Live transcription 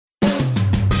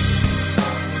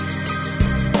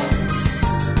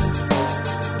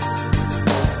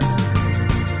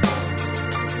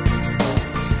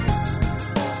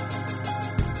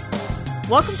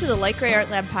Welcome to the Light Gray Art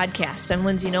Lab podcast. I'm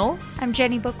Lindsay Knoll. I'm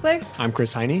Jenny Buchler. I'm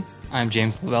Chris Heine. I'm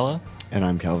James Lavella. And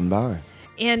I'm Calvin Bauer.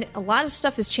 And a lot of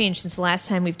stuff has changed since the last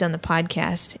time we've done the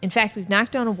podcast. In fact, we've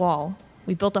knocked down a wall.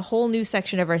 We built a whole new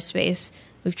section of our space.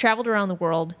 We've traveled around the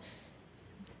world.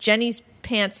 Jenny's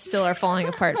pants still are falling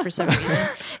apart for some reason.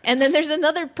 And then there's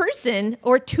another person,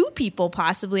 or two people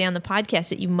possibly, on the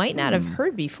podcast that you might not have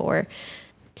heard before.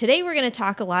 Today we're going to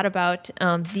talk a lot about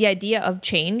the idea of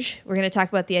change. We're going to talk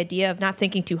about the idea of not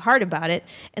thinking too hard about it,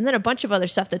 and then a bunch of other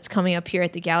stuff that's coming up here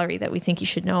at the gallery that we think you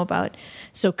should know about.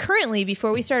 So currently,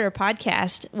 before we start our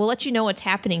podcast, we'll let you know what's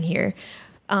happening here.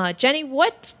 Jenny,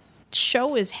 what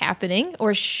show is happening,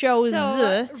 or shows?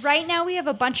 So right now we have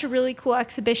a bunch of really cool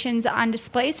exhibitions on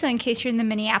display. So in case you're in the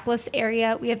Minneapolis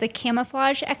area, we have the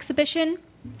Camouflage exhibition,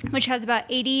 which has about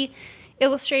 80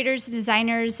 illustrators,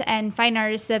 designers, and fine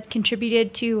artists that have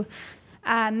contributed to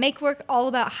make work all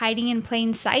about hiding in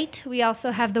plain sight. We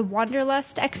also have the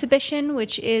Wanderlust exhibition,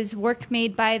 which is work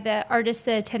made by the artists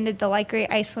that attended the Light Gray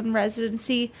Iceland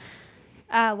residency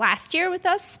last year with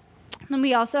us. And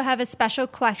we also have a special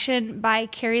collection by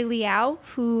Carrie Liao,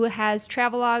 who has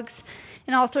travelogues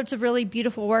and all sorts of really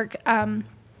beautiful work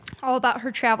all about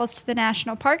her travels to the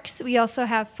national parks. We also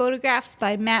have photographs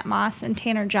by Matt Moss and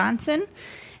Tanner Johnson.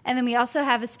 And then we also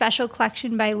have a special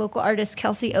collection by local artist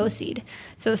Kelsey Oseed.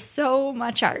 So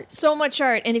much art. So much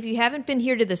art. And if you haven't been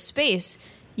here to the space,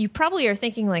 you probably are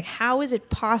thinking, like, how is it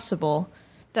possible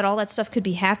that all that stuff could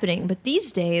be happening? But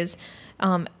these days,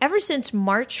 ever since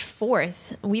March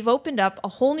 4th, we've opened up a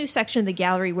whole new section of the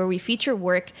gallery where we feature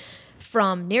work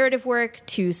from narrative work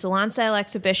to salon-style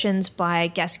exhibitions by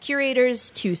guest curators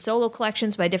to solo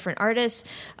collections by different artists,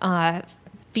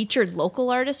 featured local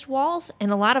artist walls, and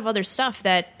a lot of other stuff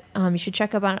that you should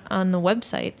check out on the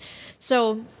website.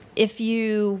 So if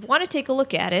you want to take a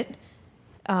look at it,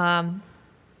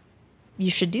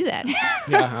 you should do that.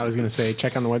 Yeah, I was going to say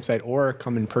check on the website or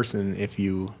come in person if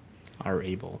you are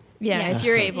able. Yeah, Yes. if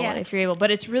you're able, Yes. if you're able.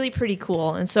 But it's really pretty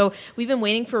cool. And so we've been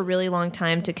waiting for a really long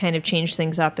time to kind of change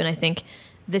things up, and I think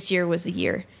this year was the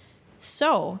year.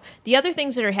 So the other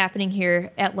things that are happening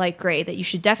here at Light Gray that you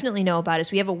should definitely know about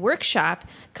is we have a workshop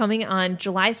coming on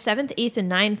July 7th, 8th,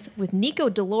 and 9th with Nico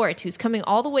Delort, who's coming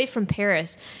all the way from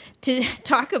Paris to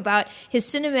talk about his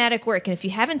cinematic work. And if you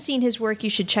haven't seen his work, you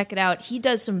should check it out. He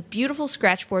does some beautiful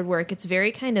scratchboard work. It's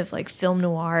very kind of like film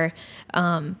noir,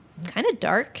 kind of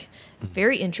dark,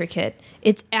 very intricate.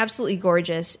 It's absolutely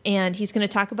gorgeous. And he's going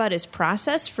to talk about his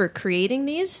process for creating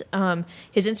these,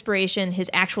 his inspiration, his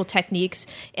actual techniques.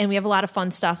 And we have a lot of fun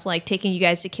stuff like taking you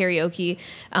guys to karaoke,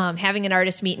 having an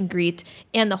artist meet and greet.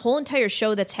 And the whole entire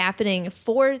show that's happening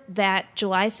for that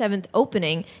July 7th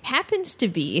opening happens to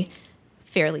be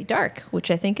fairly dark,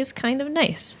 which I think is kind of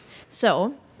nice.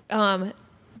 So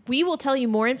we will tell you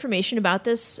more information about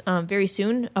this very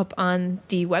soon up on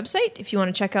the website if you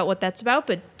want to check out what that's about.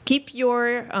 But keep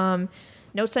your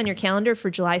notes on your calendar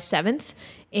for July 7th.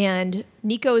 And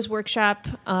Nico's workshop,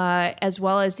 as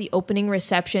well as the opening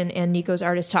reception and Nico's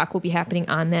artist talk, will be happening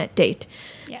on that date.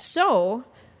 Yes. So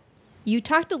you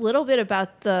talked a little bit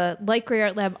about the Light Gray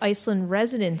Art Lab Iceland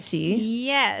residency.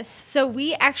 Yes. So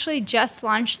we actually just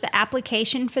launched the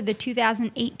application for the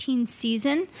 2018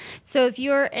 season. So if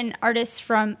you're an artist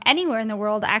from anywhere in the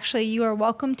world, actually, you are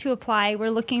welcome to apply.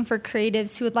 We're looking for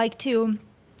creatives who would like to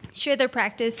share their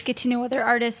practice, get to know other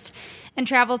artists, and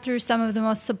travel through some of the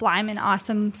most sublime and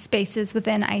awesome spaces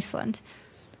within Iceland.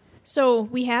 So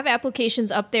we have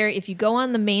applications up there. If you go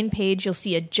on the main page, you'll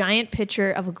see a giant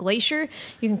picture of a glacier.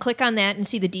 You can click on that and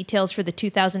see the details for the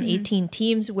 2018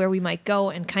 teams, where we might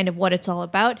go and kind of what it's all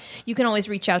about. You can always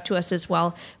reach out to us as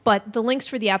well. But the links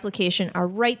for the application are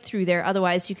right through there.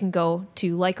 Otherwise, you can go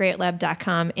to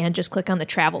lightgrayartlab.com and just click on the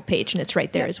travel page, and it's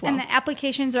right there as well. And the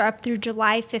applications are up through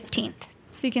July 15th.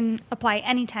 So you can apply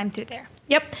anytime through there.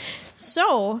 Yep.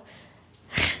 So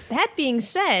that being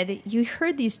said, you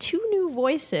heard these two new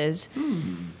voices.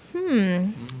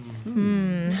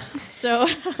 So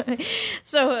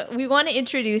we want to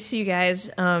introduce you guys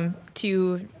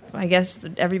to, I guess,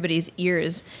 everybody's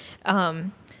ears.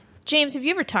 James, have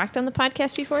you ever talked on the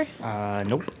podcast before?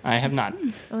 Nope, I have not.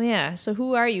 Oh, yeah. So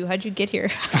who are you? How'd you get here?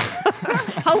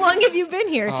 How long have you been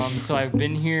here? So I've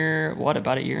been here,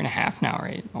 about a year and a half now,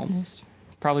 right? Almost.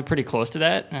 Probably pretty close to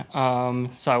that.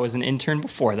 So I was an intern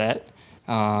before that,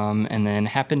 and then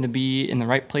happened to be in the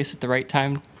right place at the right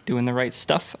time, doing the right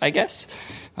stuff, I guess.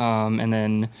 And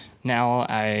then now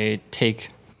I take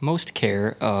most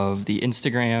care of the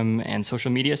Instagram and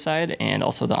social media side, and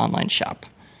also the online shop.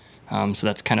 So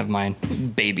that's kind of my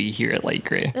baby here at Light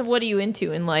Gray. And what are you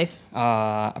into in life?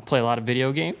 I play a lot of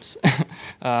video games.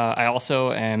 I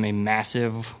also am a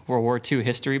massive World War II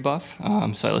history buff,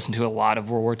 so I listen to a lot of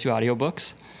World War II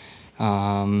audiobooks.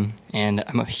 And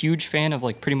I'm a huge fan of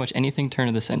like pretty much anything turn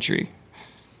of the century.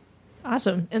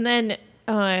 Awesome. And then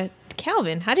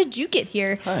Calvin, how did you get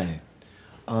here? Hi.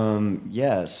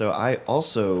 Yeah, so I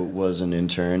also was an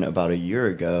intern about a year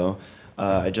ago.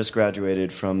 I just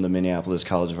graduated from the Minneapolis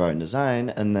College of Art and Design,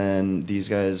 and then these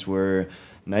guys were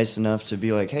nice enough to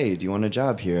be like, hey, do you want a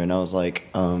job here? And I was like,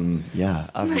 yeah,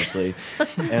 obviously.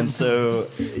 And so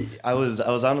I was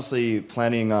honestly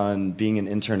planning on being an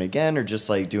intern again or just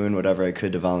like doing whatever I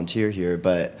could to volunteer here.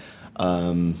 But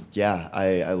yeah,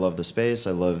 I love the space.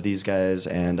 I love these guys,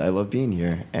 and I love being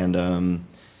here. And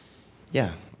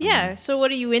yeah. Yeah. So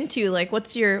what are you into? Like,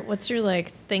 what's your like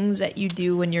things that you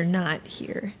do when you're not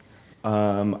here?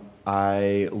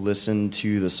 I listen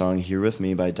to the song Here With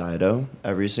Me by Dido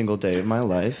every single day of my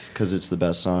life because it's the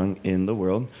best song in the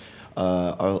world.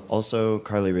 Also,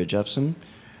 Carly Rae Jepsen,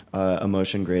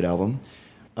 Emotion, great album.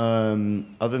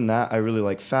 Other than that, I really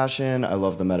like fashion. I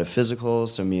love the metaphysical,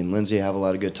 so me and Lindsay have a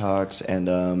lot of good talks,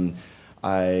 and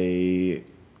I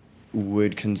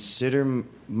would consider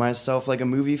myself like a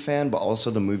movie fan, but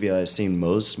also the movie that I've seen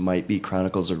most might be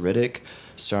Chronicles of Riddick,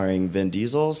 starring Vin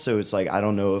Diesel. So it's like, I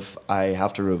don't know if I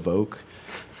have to revoke,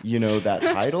 that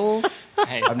title.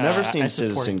 Hey, I've never seen I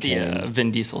support Citizen Kane. the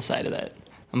Vin Diesel side of that.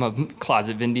 I'm a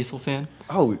closet Vin Diesel fan.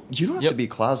 Oh, you don't have to be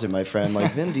closet, my friend.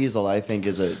 Like Vin Diesel, I think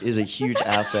is a huge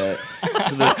asset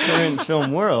to the current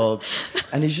film world,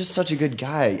 and he's just such a good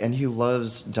guy, and he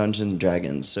loves Dungeons and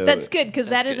Dragons. So That's good because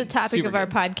that is good. a topic Super of our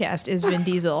good. podcast. Is Vin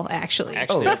Diesel actually?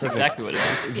 Actually, that's perfect. exactly what it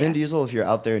is. Vin Diesel, if you're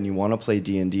out there and you want to play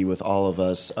D&D with all of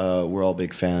us, we're all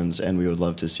big fans, and we would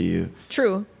love to see you.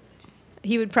 True.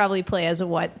 He would probably play as a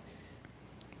what?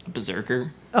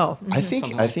 Berserker. Oh, I think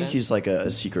Something like that. he's like a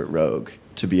secret rogue,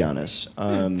 to be honest.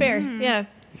 fair. Yeah.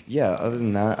 Yeah. Other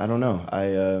than that, I don't know.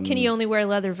 Can he only wear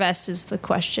leather vests? Is the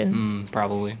question.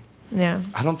 Probably. Yeah.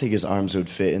 I don't think his arms would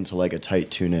fit into like a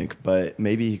tight tunic, but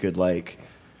maybe he could like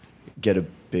get a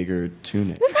bigger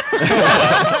tunic.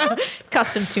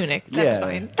 Custom tunic. That's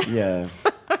fine. Yeah.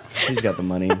 He's got the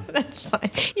money. That's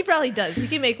fine. He probably does. He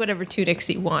can make whatever tunics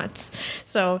he wants.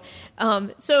 So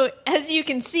as you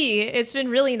can see, it's been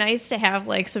really nice to have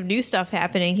like some new stuff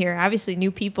happening here. Obviously,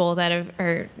 new people that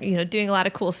are doing a lot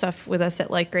of cool stuff with us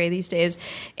at Light Gray these days.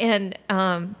 And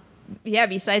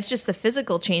besides just the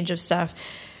physical change of stuff,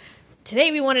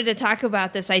 today we wanted to talk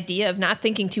about this idea of not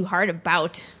thinking too hard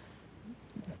about.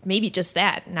 Maybe just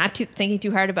that, thinking too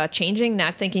hard about changing,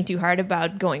 not thinking too hard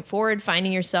about going forward,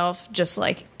 finding yourself just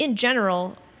like in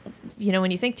general, when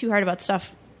you think too hard about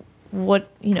stuff, what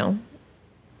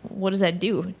does that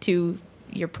do to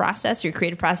your process, your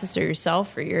creative process, or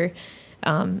yourself, or your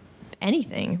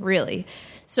anything really?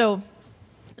 So,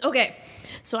 okay.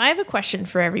 So I have a question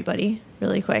for everybody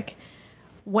really quick.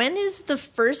 When is the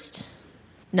first,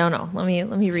 no, let me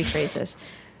rephrase this.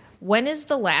 When is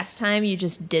the last time you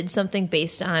just did something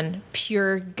based on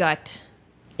pure gut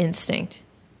instinct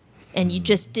and you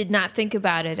just did not think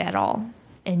about it at all?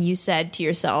 And you said to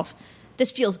yourself, this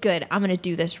feels good. I'm going to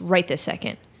do this right this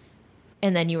second.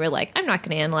 And then you were like, I'm not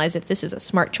going to analyze if this is a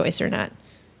smart choice or not.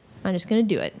 I'm just going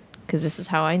to do it because this is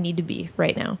how I need to be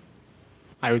right now.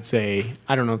 I would say,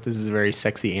 I don't know if this is a very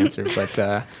sexy answer,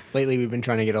 but lately we've been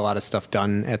trying to get a lot of stuff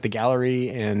done at the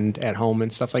gallery and at home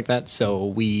and stuff like that. So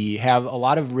we have a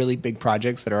lot of really big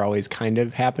projects that are always kind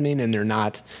of happening, and they're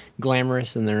not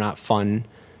glamorous and they're not fun,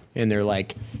 and they're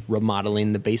like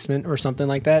remodeling the basement or something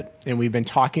like that. And we've been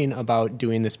talking about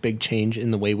doing this big change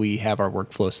in the way we have our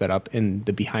workflow set up and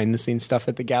the behind the scenes stuff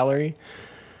at the gallery.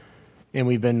 And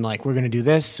we've been like, we're going to do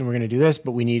this and we're going to do this,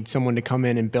 but we need someone to come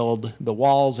in and build the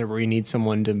walls, or we need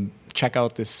someone to check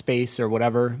out this space or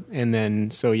whatever. And then,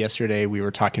 so yesterday we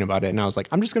were talking about it, and I was like,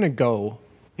 I'm just going to go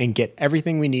and get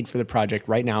everything we need for the project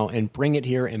right now and bring it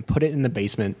here and put it in the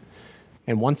basement.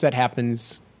 And once that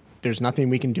happens, there's nothing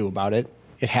we can do about it.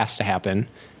 It has to happen.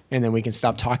 And then we can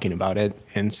stop talking about it.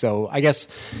 And so I guess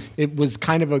it was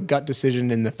kind of a gut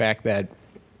decision in the fact that,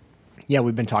 yeah,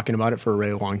 we've been talking about it for a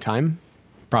really long time.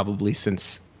 Probably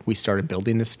since we started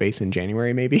building this space in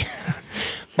January, maybe.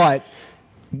 But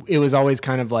it was always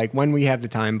kind of like, when we have the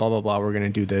time, blah, blah, blah, we're going to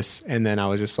do this. And then I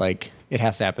was just like, it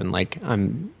has to happen. Like,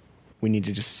 we need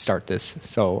to just start this.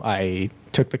 So I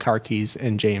took the car keys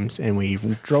and James, and we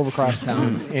drove across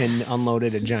town and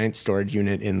unloaded a giant storage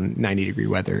unit in 90-degree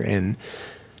weather. And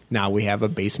now we have a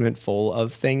basement full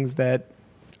of things that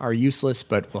are useless,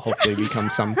 but will hopefully become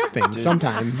something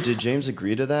sometime. Did James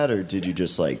agree to that, or did you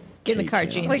just like Get in the take car, him?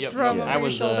 James. Like throw him I over your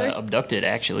was shoulder. abducted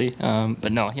actually,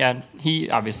 but no, yeah, he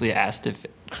obviously asked if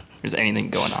there's anything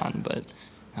going on, but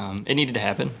it needed to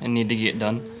happen. It needed to get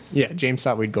done. Yeah, James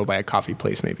thought we'd go by a coffee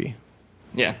place maybe.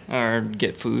 Yeah, or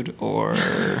get food, or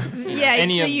Yeah,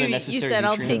 any so of the you necessary said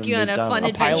I'll take you on a fun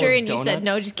McDonald's. A pile adventure, of and you said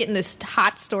no, donuts? just get in this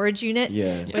hot storage unit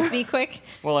Yeah. with me quick.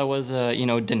 Well, I was,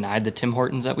 denied the Tim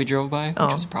Hortons that we drove by, which Oh.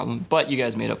 was a problem. But you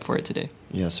guys made up for it today.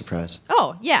 Yeah, surprise.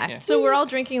 Oh yeah. Yeah. So we're all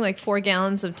drinking like 4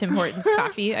 gallons of Tim Hortons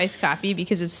coffee, iced coffee,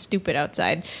 because it's stupid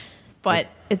outside, but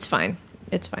it's fine.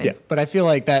 It's fine. Yeah, but I feel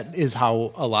like that is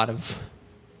how a lot of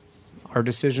our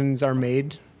decisions are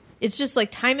made. It's just like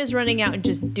time is running out and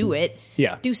just do it.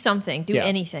 Yeah. Do something. Do Yeah.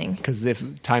 anything. Because if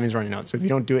time is running out, so if you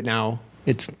don't do it now,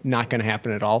 it's not going to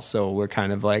happen at all. So we're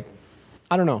kind of like,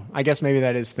 I don't know. I guess maybe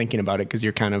that is thinking about it because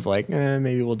you're kind of like,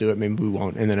 maybe we'll do it, maybe we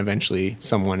won't. And then eventually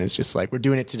someone is just like, we're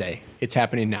doing it today. It's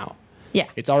happening now. Yeah.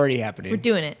 It's already happening. We're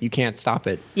doing it. You can't stop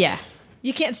it. Yeah.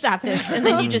 You can't stop this. And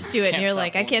then you just do it and Can't you're stop,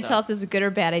 like, I won't can't stop. tell if this is a good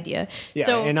or bad idea. Yeah.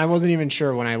 So And I wasn't even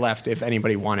sure when I left if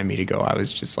anybody wanted me to go. I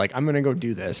was just like, I'm going to go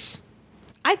do this.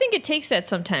 I think it takes that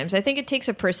sometimes. I think it takes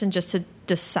a person just to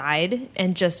decide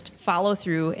and just follow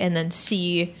through and then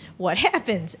see what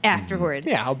happens afterward.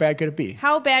 Yeah. How bad could it be?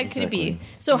 How bad could it be? Exactly.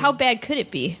 So how bad could it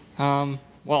be?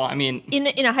 Well, I mean,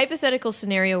 In a hypothetical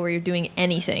scenario where you're doing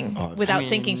anything without mean-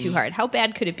 thinking too hard, how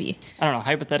bad could it be? I don't know,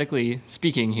 hypothetically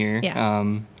speaking here, Yeah.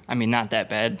 I mean, not that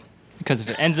bad. Because if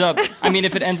it ends up,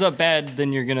 if it ends up bad,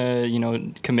 then you're going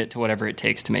to, commit to whatever it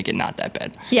takes to make it not that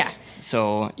bad. Yeah.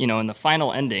 So, in the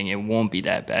final ending, it won't be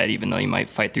that bad, even though you might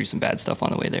fight through some bad stuff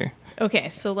on the way there. Okay,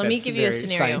 so let me That's give you a very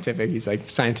scenario. Scientific. He's like,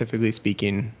 scientifically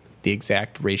speaking, the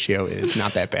exact ratio is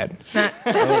not that bad. Not-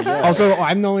 Also,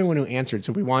 I'm the only one who answered,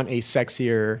 so we want a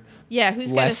sexier, yeah,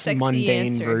 who's got a less sexy mundane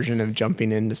answer? version of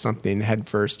jumping into something head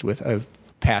first with a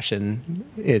passion.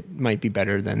 It might be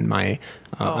better than my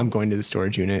I'm going to the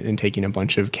storage unit and taking a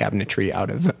bunch of cabinetry out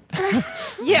of.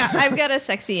 Yeah, I've got a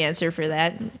sexy answer for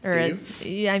that. Or I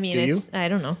mean, Do you? it's I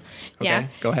don't know. Okay, Yeah.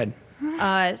 go ahead.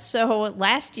 So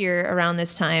last year around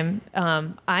this time,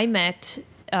 I met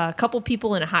a couple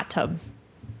people in a hot tub,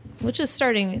 which is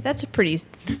starting. That's a pretty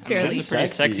fairly. That's a pretty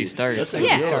sexy start. That's a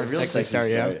Yeah. real Sexy sexy start,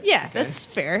 yeah. start. Yeah, that's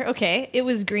fair. Okay, it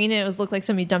was green and it looked like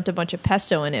somebody dumped a bunch of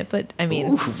pesto in it, but I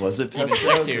mean, Ooh, was it pesto?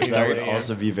 sexier 'Cause that would start, yeah.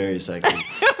 also be very sexy.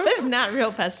 it was not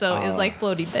real pesto. It was like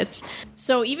floaty bits.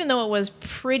 So even though it was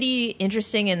pretty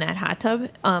interesting in that hot tub,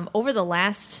 over the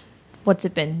last what's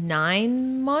it been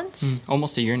 9 months?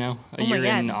 Almost a year now. A Oh my year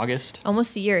in God. August.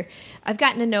 Almost a year. I've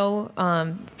gotten to know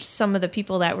some of the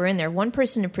people that were in there. One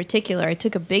person in particular, I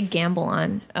took a big gamble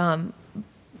on.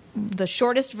 The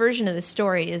shortest version of the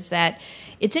story is that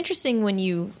it's interesting when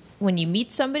you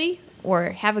meet somebody or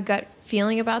have a gut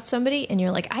feeling about somebody, and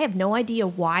you're like, I have no idea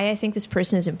why I think this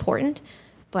person is important,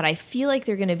 but I feel like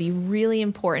they're going to be really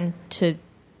important to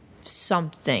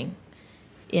something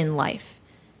in life.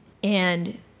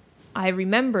 And I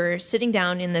remember sitting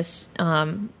down in this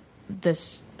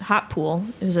this hot pool.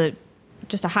 It was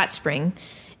just a hot spring,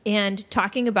 and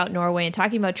talking about Norway and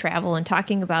talking about travel and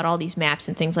talking about all these maps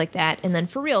and things like that. And then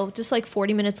for real, just like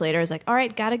 40 minutes later, I was like, all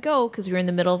right, gotta go, because we were in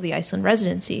the middle of the Iceland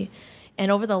residency.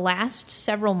 And over the last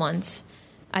several months,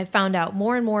 I found out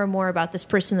more and more and more about this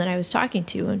person that I was talking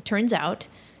to. And it turns out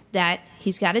that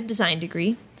he's got a design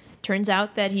degree. Turns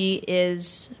out that he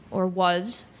is, or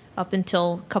was, up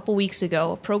until a couple weeks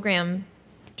ago, a program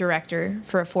director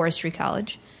for a forestry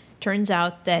college. Turns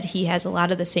out that he has a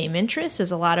lot of the same interests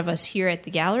as a lot of us here at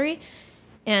the gallery.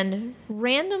 And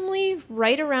randomly,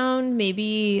 right around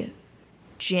maybe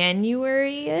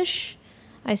January-ish,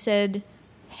 I said,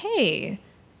 hey,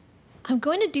 I'm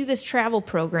going to do this travel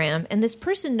program, and this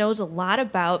person knows a lot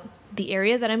about the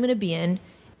area that I'm going to be in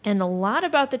and a lot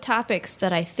about the topics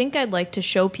that I think I'd like to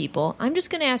show people. I'm just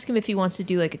going to ask him if he wants to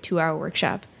do like a 2-hour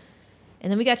workshop.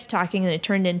 And then we got to talking, and it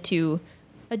turned into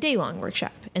a day-long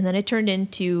workshop. And then it turned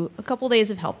into a couple days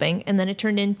of helping. And then it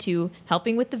turned into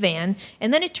helping with the van.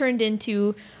 And then it turned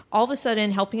into all of a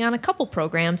sudden helping on a couple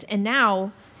programs. And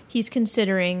now he's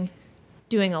considering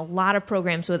doing a lot of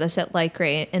programs with us at Light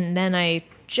Gray. And then I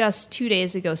just 2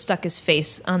 days ago stuck his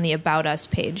face on the About Us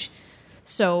page.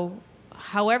 So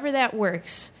however that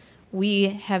works, we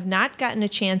have not gotten a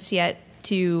chance yet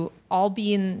to all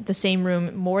be in the same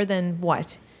room more than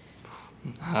what?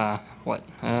 A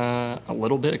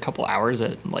little bit, a couple hours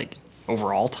at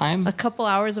overall time. A couple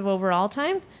hours of overall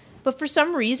time? But for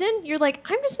some reason, you're like,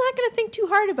 I'm just not going to think too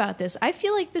hard about this. I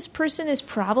feel like this person is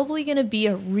probably going to be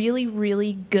a really,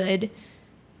 really good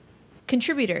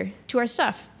contributor to our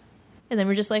stuff. And then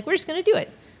we're just like, we're just going to do it.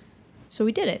 So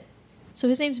we did it. So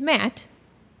his name's Matt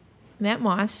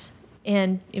Moss.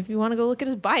 And if you want to go look at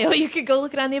his bio, you could go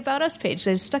look it on the About Us page.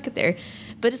 I just stuck it there.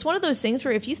 But it's one of those things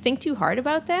where if you think too hard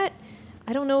about that,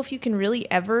 I don't know if you can really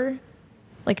ever,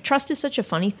 like, trust is such a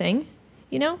funny thing,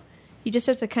 you know? You just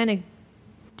have to kind of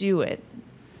do it,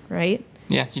 right?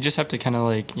 Yeah, you just have to kind of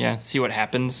like, see what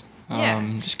happens.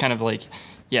 Just kind of like,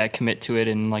 commit to it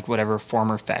in like whatever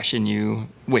form or fashion you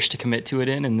wish to commit to it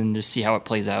in, and then just see how it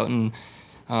plays out, and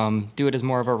do it as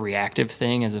more of a reactive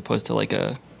thing as opposed to like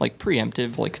a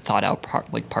preemptive, like thought out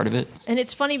part of it. And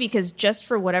it's funny because just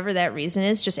for whatever that reason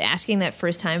is, just asking that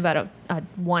first time about a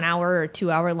 1 hour or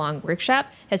 2 hour long workshop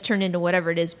has turned into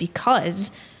whatever it is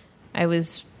because I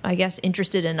was, I guess,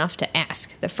 interested enough to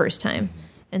ask the first time.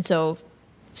 And so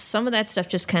some of that stuff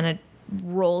just kind of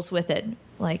rolls with it,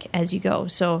 like, as you go.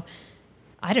 So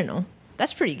I don't know.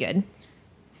 That's pretty good.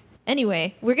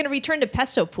 Anyway, we're going to return to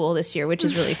Pesto Pool this year, which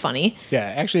is really funny. Yeah,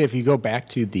 actually, if you go back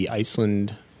to the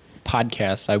Iceland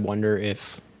podcast, I wonder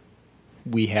if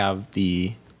we have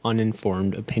the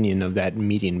uninformed opinion of that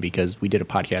meeting because we did a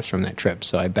podcast from that trip.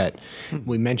 So I bet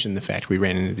we mentioned the fact we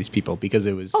ran into these people because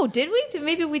it was... Oh, did we?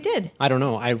 Maybe we did. I don't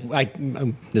know.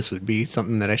 This would be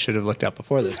something that I should have looked up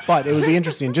before this, but it would be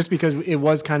interesting just because it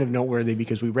was kind of noteworthy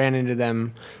because we ran into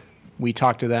them. We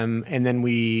talked to them, and then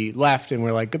we left, and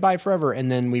we're like, goodbye forever,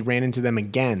 and then we ran into them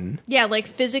again. Yeah, like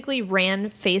physically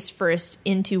ran face first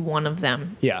into one of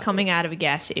them coming out of a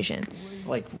gas station.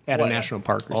 Like at a national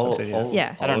park or something.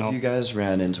 Yeah. I don't know. All of you guys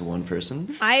ran into one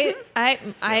person? I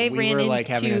we ran were like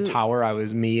into... having a tower. I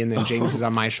was me, and then James was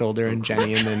on my shoulder, and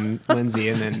Jenny, and then Lindsay,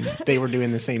 and then they were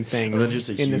doing the same thing And then just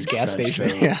a in this huge gas trench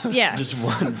station. coat. Yeah. Just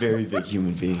one very big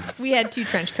human being. We had 2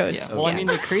 trench coats. Yeah. Well, I mean,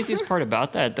 the craziest part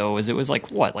about that, though, is it was like,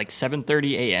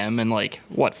 7:30 a.m. and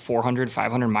 400,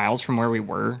 500 miles from where we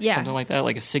were? Yeah. Something like that,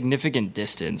 like a significant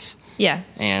distance. Yeah.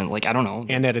 And, I don't know.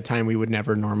 And at a time we would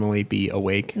never normally be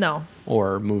awake. No.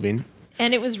 Or moving.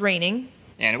 And it was raining.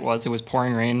 And it was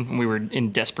pouring rain, and we were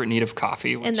in desperate need of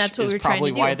coffee, which And that's what is we were trying to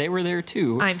probably do. why they were there,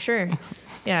 too. I'm sure.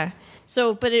 Yeah.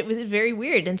 So, but it was very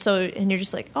weird. And you're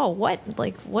just like, oh, what?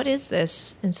 Like, what is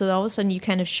this? And so all of a sudden you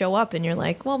kind of show up and you're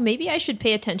like, well, maybe I should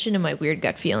pay attention to my weird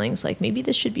gut feelings. Like, maybe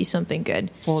this should be something good.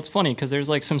 Well, it's funny because there's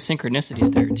some synchronicity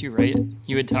there too, right?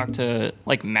 You had talked to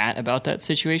Matt about that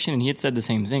situation, and he had said the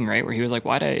same thing, right? Where he was like,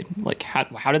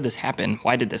 how did this happen?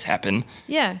 Why did this happen?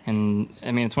 Yeah. And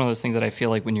I mean, it's one of those things that I feel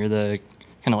like when you're the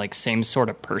kind of same sort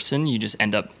of person, you just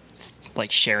end up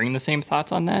sharing the same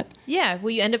thoughts on that. Yeah, well,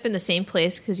 you end up in the same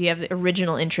place because you have the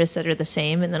original interests that are the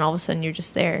same, and then all of a sudden you're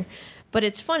just there. But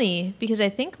it's funny because I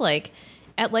think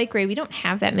at Light Gray we don't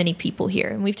have that many people here,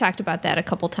 and we've talked about that a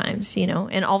couple times,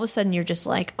 and all of a sudden you're just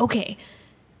like, okay,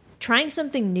 trying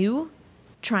something new,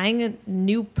 trying a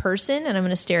new person, and I'm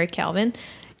going to stare at Calvin,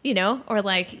 or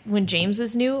when James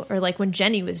was new, or when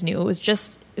Jenny was new, it was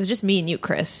just me and you,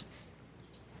 Chris,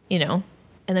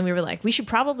 And then we were like, we should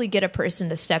probably get a person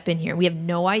to step in here. We have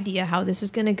no idea how this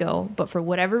is going to go. But for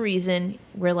whatever reason,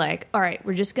 we're like, all right,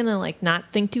 we're just going to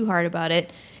not think too hard about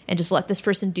it and just let this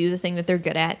person do the thing that they're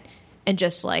good at and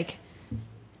just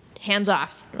hands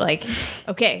off.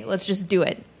 Okay, let's just do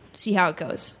it. See how it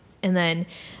goes. And then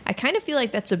I kind of feel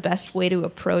like that's the best way to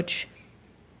approach,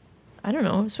 I don't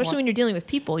know, especially when you're dealing with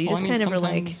people. You just kind of are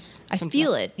like, I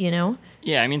feel it,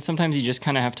 Yeah, I mean, sometimes you just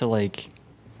kind of have to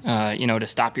to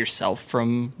stop yourself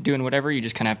from doing whatever, you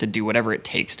just kind of have to do whatever it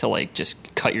takes to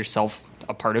just cut yourself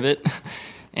a part of it,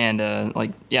 and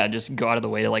just go out of the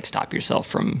way to stop yourself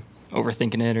from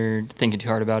overthinking it or thinking too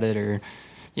hard about it or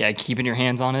keeping your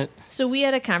hands on it. So we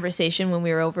had a conversation when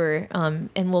we were over,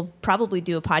 and we'll probably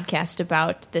do a podcast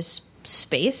about this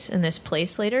space and this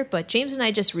place later, but James and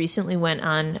I just recently went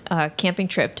on a camping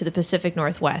trip to the Pacific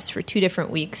Northwest for 2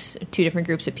 different weeks, 2 different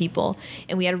groups of people,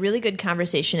 and we had a really good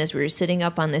conversation as we were sitting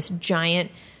up on this giant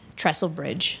trestle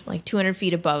bridge, 200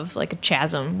 feet above a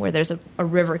chasm where there's a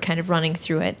river kind of running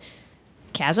through it.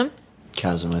 Chasm,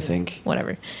 I think.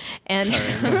 Whatever. And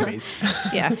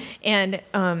yeah.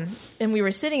 And we were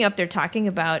sitting up there talking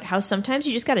about how sometimes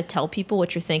you just got to tell people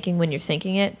what you're thinking when you're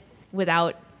thinking it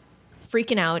without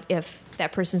freaking out if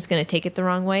that person's going to take it the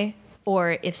wrong way,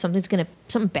 or if something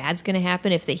bad's going to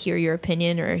happen if they hear your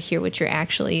opinion or hear what you're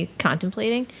actually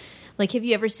contemplating. Have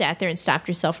you ever sat there and stopped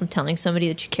yourself from telling somebody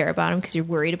that you care about them because you're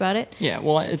worried about it? Yeah,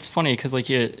 well, it's funny because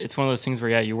it's one of those things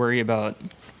where you worry about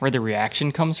where the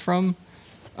reaction comes from.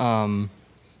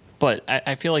 But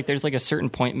I feel like there's a certain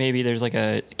point, maybe there's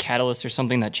a catalyst or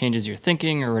something that changes your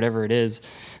thinking or whatever it is,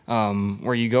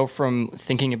 where you go from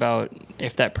thinking about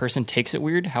if that person takes it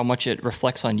weird, how much it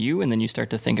reflects on you, and then you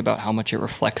start to think about how much it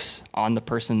reflects on the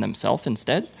person themselves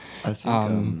instead. I think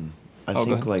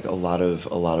a lot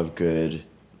of good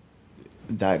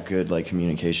that good like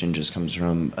communication just comes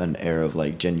from an air of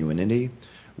like genuinity,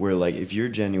 where like if you're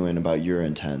genuine about your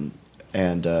intent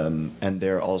and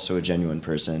they're also a genuine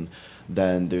person,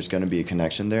 then there's going to be a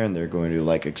connection there, and they're going to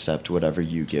like accept whatever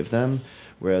you give them.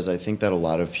 Whereas I think that a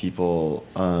lot of people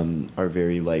are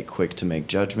very like quick to make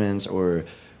judgments, or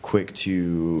quick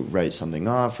to write something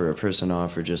off or a person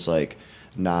off, or just like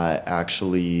not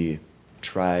actually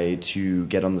try to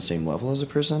get on the same level as a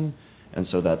person. And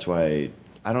so that's why,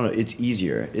 I don't know, it's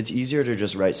easier to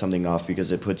just write something off,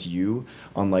 because it puts you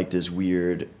on like this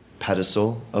weird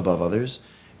pedestal above others.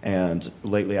 And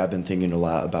lately I've been thinking a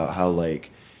lot about how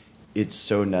like it's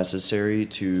so necessary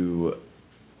to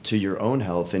your own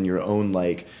health and your own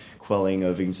like quelling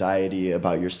of anxiety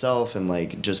about yourself, and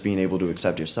like just being able to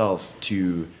accept yourself,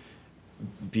 to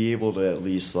be able to at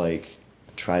least like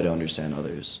try to understand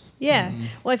others. Yeah.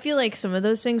 Well, I feel like some of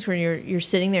those things when you're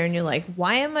sitting there and you're like,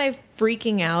 why am I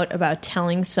freaking out about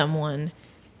telling someone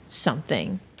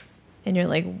something? And you're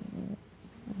like,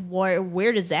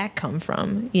 where does that come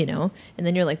from? You know? And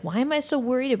then you're like, why am I so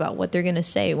worried about what they're going to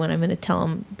say when I'm going to tell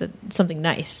them something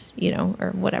nice, you know,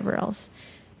 or whatever else.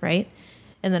 Right?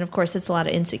 And then, of course, it's a lot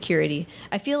of insecurity.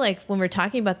 I feel like when we're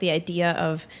talking about the idea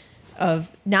of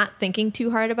not thinking too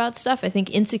hard about stuff, I think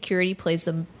insecurity plays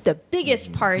the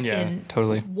biggest part in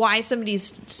totally why somebody's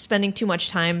spending too much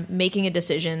time making a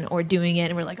decision or doing it.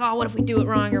 And we're like, oh, what if we do it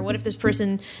wrong? Or what if this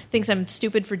person thinks I'm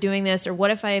stupid for doing this? Or what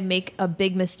if I make a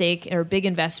big mistake or a big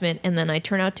investment and then I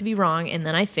turn out to be wrong and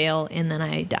then I fail and then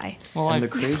I die? Well, and the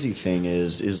crazy thing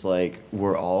is like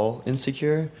we're all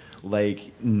insecure.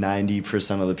 Like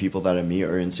 90% of the people that I meet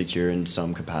are insecure in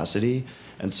some capacity.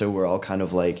 And so we're all kind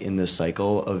of like in this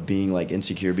cycle of being like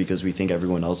insecure because we think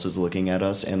everyone else is looking at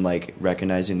us and like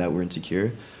recognizing that we're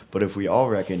insecure. But if we all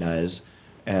recognize,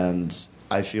 and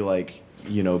I feel like,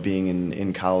 you know, being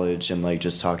in college and like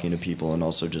just talking to people, and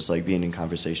also just like being in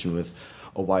conversation with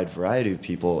a wide variety of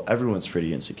people, everyone's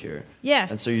pretty insecure. Yeah.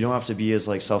 And so you don't have to be as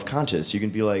like self-conscious. You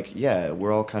can be like, yeah,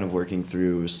 we're all kind of working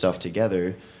through stuff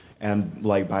together, and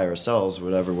like by ourselves,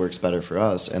 whatever works better for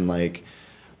us. And like,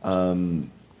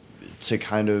 to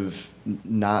kind of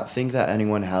not think that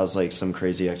anyone has like some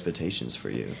crazy expectations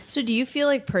for you. So do you feel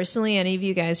like personally any of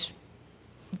you guys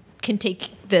can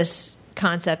take this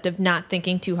concept of not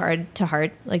thinking too hard to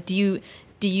heart? Like, do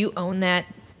you own that?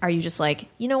 Are you just like,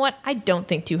 you know what? I don't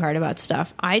think too hard about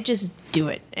stuff. I just do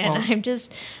it. And I'm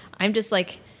just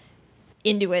like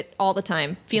into it all the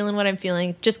time, feeling what I'm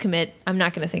feeling, just commit. I'm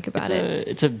not going to think about it.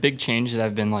 It's a big change that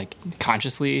I've been like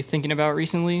consciously thinking about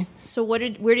recently. So where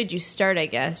did you start, I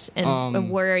guess, and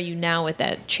where are you now with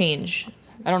that change?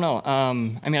 I don't know.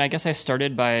 I mean, I guess I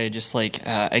started by just like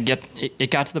it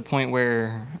got to the point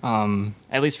where,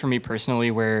 at least for me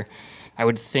personally, where I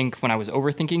would think when I was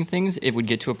overthinking things, it would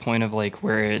get to a point of like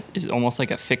where it is almost like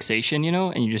a fixation, you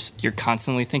know, and you're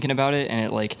constantly thinking about it, and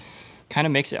it like kind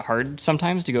of makes it hard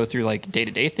sometimes to go through like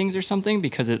day-to-day things or something,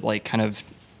 because it like kind of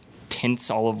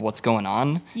tints all of what's going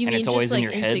on. You and mean it's always just like in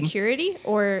your head. Insecurity,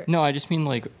 or no, I just mean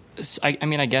like I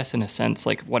mean, I guess in a sense,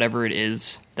 like whatever it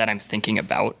is that I'm thinking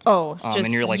about. Oh, and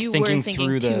you're like thinking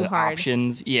through the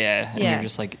options. Yeah. And Yeah. you're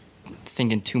just like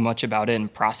thinking too much about it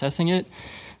and processing it.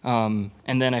 And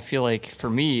then I feel like for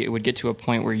me, it would get to a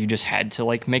point where you just had to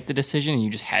like make the decision and you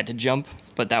just had to jump.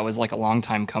 But that was like a long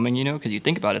time coming, you know, because you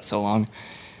think about it so long.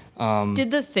 Did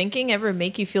the thinking ever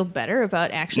make you feel better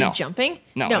about actually jumping?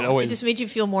 No, it just made you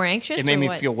feel more anxious. It made me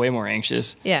feel way more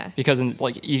anxious. Yeah, because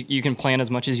like you can plan as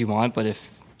much as you want, but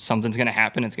if something's gonna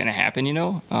happen, it's gonna happen, you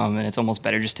know. And it's almost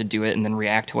better just to do it and then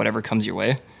react to whatever comes your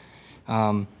way.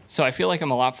 So I feel like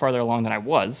I'm a lot farther along than I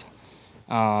was.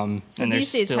 So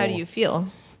these days, how do you feel?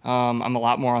 I'm a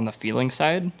lot more on the feeling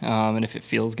side, and if it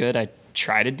feels good, I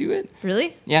try to do it.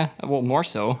 Really? Yeah, well, more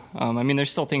so. I mean,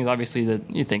 there's still things, obviously, that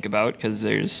you think about because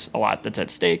there's a lot that's at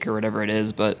stake or whatever it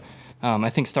is, but I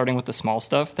think starting with the small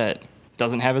stuff that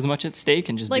doesn't have as much at stake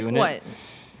and just like doing what? it.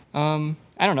 I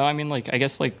don't know. I mean, like, I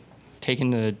guess, like,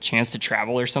 taking the chance to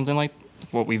travel or something like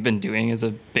what we've been doing is a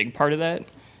big part of that.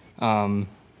 And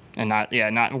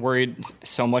not worried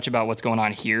so much about what's going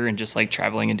on here and just, like,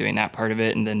 traveling and doing that part of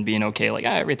it and then being okay, like,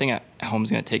 everything at home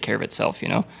is going to take care of itself, you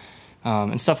know?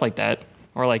 And stuff like that.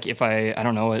 Or like if I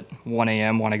don't know, at 1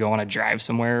 a.m. want to go on a drive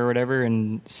somewhere or whatever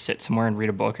and sit somewhere and read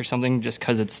a book or something just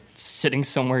because it's sitting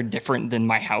somewhere different than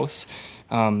my house.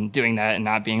 Doing that and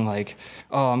not being like,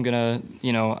 oh, I'm going to,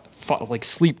 you know, like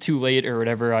sleep too late or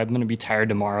whatever. I'm going to be tired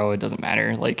tomorrow. It doesn't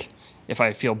matter. Like if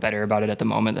I feel better about it at the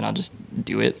moment, then I'll just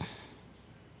do it.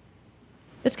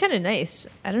 It's kind of nice.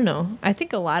 I don't know. I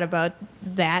think a lot about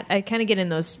that. I kind of get in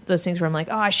those things where I'm like,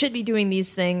 oh, I should be doing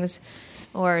these things.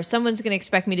 Or someone's going to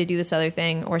expect me to do this other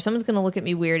thing, or someone's going to look at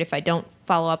me weird if I don't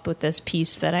follow up with this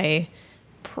piece that I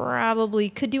probably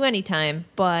could do anytime,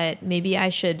 but maybe I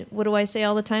should. What do I say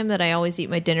all the time? That I always eat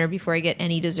my dinner before I get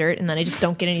any dessert, and then I just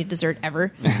don't get any dessert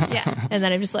ever. Yeah. And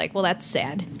then I'm just like, well, that's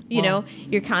sad. You know,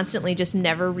 you're constantly just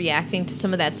never reacting to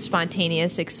some of that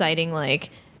spontaneous, exciting, like,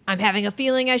 I'm having a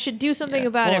feeling I should do something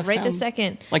about it right this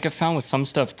second. Like, I've found with some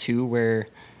stuff too where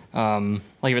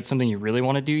like if it's something you really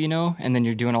want to do, you know, and then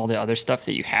you're doing all the other stuff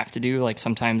that you have to do, like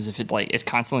sometimes if it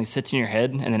constantly sits in your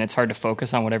head and then it's hard to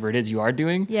focus on whatever it is you are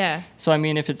doing. Yeah. So I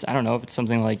mean, if it's, I don't know, if it's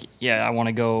something like, yeah, I want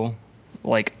to go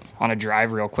like on a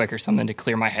drive real quick or something to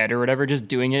clear my head or whatever, just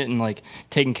doing it and like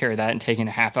taking care of that and taking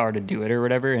a half hour to do it or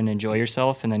whatever and enjoy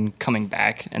yourself and then coming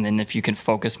back. And then if you can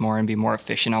focus more and be more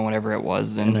efficient on whatever it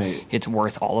was, then it's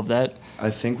worth all of that.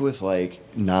 I think with like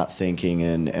not thinking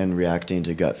and reacting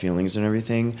to gut feelings and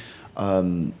everything,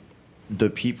 the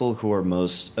people who are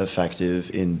most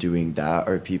effective in doing that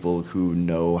are people who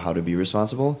know how to be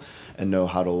responsible and know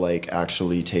how to like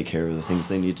actually take care of the things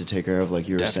they need to take care of, like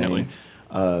you were saying.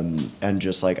 And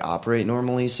just like operate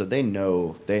normally. So they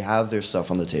know they have their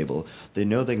stuff on the table. They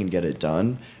know they can get it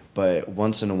done. But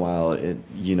once in a while,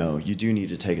 you do need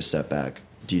to take a step back,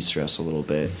 de-stress a little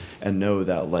bit, and know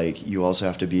that like you also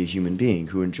have to be a human being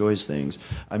who enjoys things.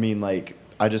 I mean, like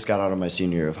I just got out of my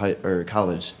senior year of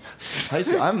college. High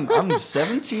school. I'm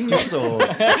 17 years old.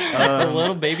 A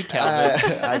little baby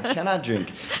Calvin. I cannot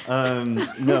drink.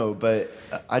 No, but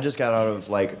I just got out of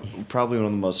like probably one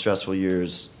of the most stressful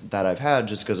years that I've had,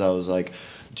 just because I was like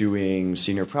doing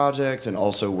senior projects and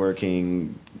also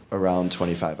working around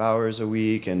 25 hours a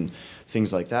week and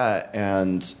things like that.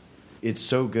 And it's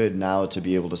so good now to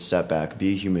be able to step back,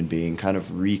 be a human being, kind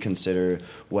of reconsider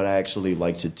what I actually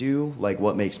like to do, like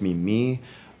what makes me me,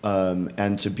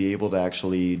 and to be able to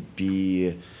actually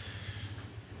be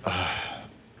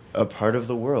a part of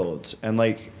the world and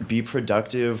like be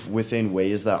productive within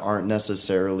ways that aren't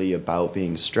necessarily about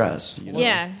being stressed. You know?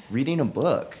 Yeah. Reading a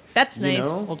book. That's nice. You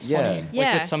know? Well, it's Yeah. funny. Yeah.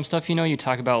 Like with some stuff, you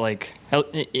talk about like,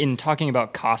 in talking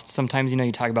about costs, sometimes,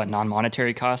 you talk about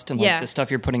non-monetary cost and like the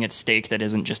stuff you're putting at stake that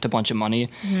isn't just a bunch of money.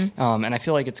 Mm-hmm. And I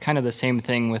feel like it's kind of the same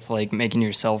thing with like making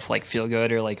yourself like feel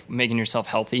good or like making yourself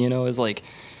healthy, is like,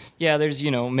 yeah, there's,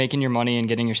 making your money and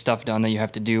getting your stuff done that you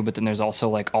have to do. But then there's also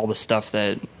like all the stuff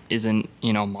that isn't,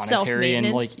 monetary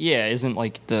and like, isn't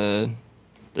like the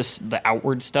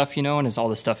outward stuff, and it's all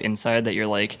the stuff inside that you're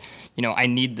like, I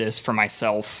need this for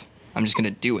myself. I'm just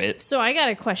going to do it. So I got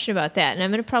a question about that, and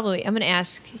I'm going to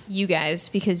ask you guys,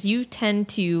 because you tend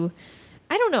to,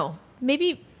 I don't know,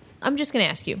 maybe I'm just going to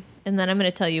ask you, and then I'm going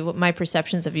to tell you what my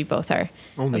perceptions of you both are.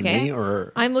 Only me,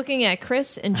 or? I'm looking at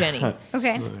Chris and Jenny.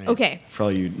 Okay. Right. Okay. For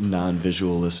all you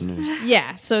non-visual listeners.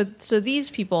 Yeah. So these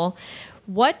people,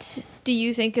 what do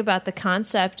you think about the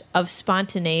concept of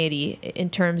spontaneity in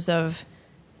terms of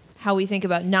how we think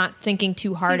about not thinking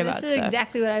too hard about stuff? This is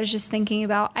exactly what I was just thinking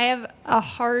about. I have a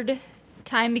hard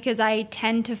time because I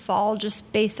tend to fall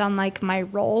just based on like my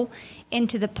role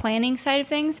into the planning side of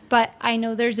things, but I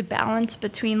know there's a balance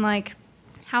between like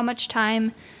how much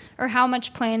time or how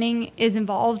much planning is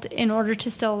involved in order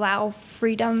to still allow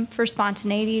freedom for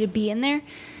spontaneity to be in there.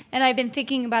 And I've been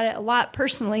thinking about it a lot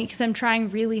personally because I'm trying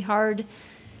really hard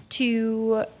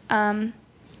to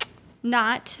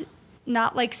not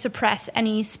like suppress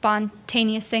any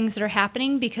spontaneous things that are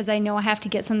happening because I know I have to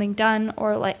get something done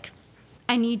or like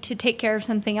I need to take care of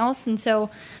something else. And so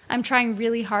I'm trying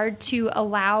really hard to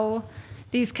allow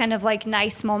these kind of like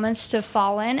nice moments to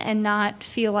fall in and not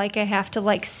feel like I have to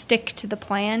like stick to the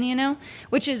plan,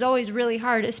 which is always really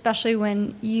hard, especially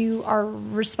when you are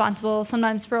responsible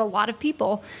sometimes for a lot of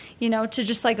people, to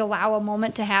just like allow a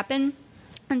moment to happen.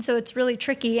 And so it's really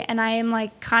tricky. And I am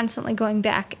like constantly going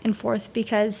back and forth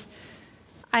because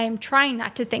I am trying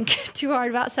not to think too hard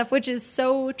about stuff, which is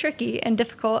so tricky and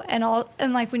difficult.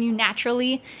 And like when you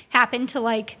naturally happen to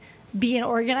like be an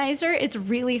organizer, it's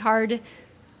really hard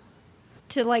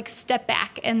to like step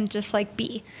back and just like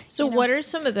be. So what are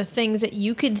some of the things that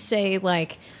you could say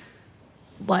like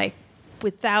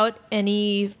without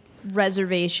any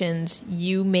reservations,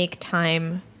 you make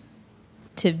time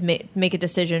to make a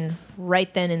decision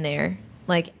right then and there?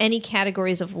 Like any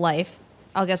categories of life.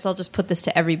 I guess I'll just put this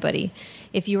to everybody.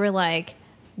 If you were like,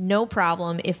 no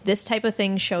problem, if this type of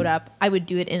thing showed up, I would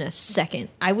do it in a second.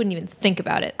 I wouldn't even think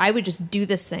about it. I would just do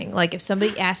this thing. Like if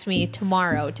somebody asked me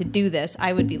tomorrow to do this,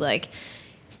 I would be like,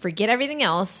 forget everything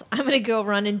else. I'm going to go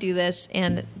run and do this.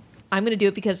 And I'm going to do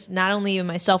it because not only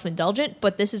am I self-indulgent,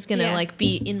 but this is going to like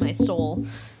be in my soul.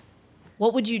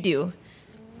 What would you do?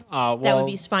 That would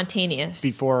be spontaneous.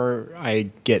 Before I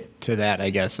get to that,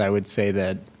 I guess I would say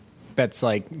that's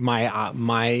like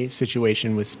my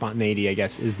situation with spontaneity, I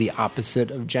guess, is the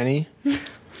opposite of Jenny.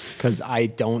 because I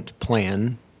don't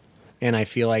plan. And I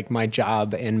feel like my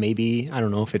job, and maybe, I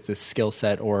don't know if it's a skill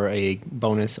set or a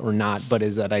bonus or not, but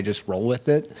is that I just roll with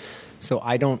it. So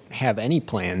I don't have any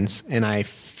plans, and I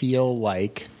feel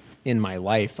like in my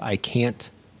life I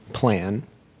can't plan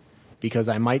because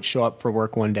I might show up for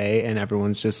work one day and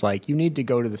everyone's just like, you need to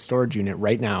go to the storage unit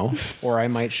right now. Or I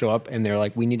might show up and they're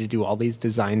like, we need to do all these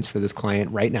designs for this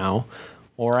client right now.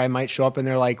 Or I might show up and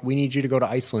they're like, we need you to go to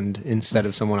Iceland instead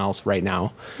of someone else right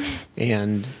now.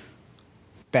 And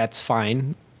that's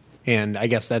fine. And I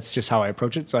guess that's just how I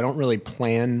approach it. So I don't really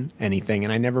plan anything,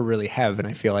 and I never really have. And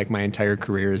I feel like my entire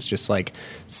career is just like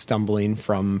stumbling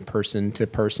from person to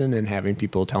person and having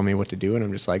people tell me what to do. And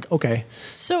I'm just like, okay,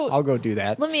 So I'll go do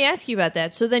that. let me ask you about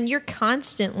that. So then you're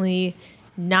constantly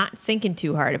not thinking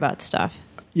too hard about stuff.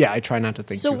 Yeah, I try not to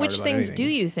think So too hard which about things anything.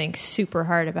 do you think super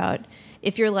hard about?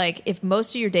 If you're like, if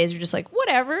most of your days are just like,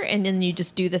 whatever, and then you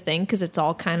just do the thing because it's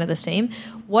all kind of the same,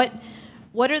 what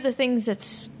are the things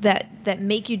that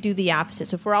make you do the opposite?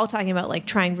 So if we're all talking about like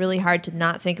trying really hard to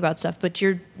not think about stuff, but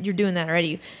you're doing that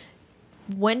already,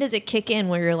 when does it kick in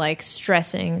where you're like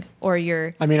stressing or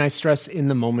you're... I mean, I stress in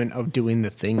the moment of doing the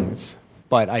things,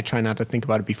 but I try not to think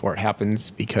about it before it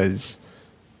happens because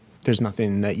there's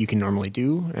nothing that you can normally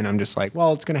do. And I'm just like,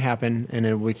 well, it's going to happen and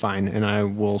it'll be fine. And I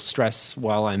will stress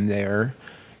while I'm there.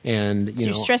 And, So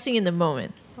you're stressing in the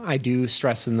moment. I do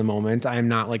stress in the moment. I'm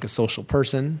not like a social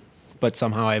person, but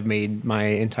somehow I've made my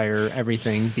entire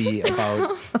everything be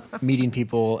about meeting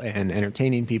people and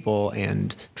entertaining people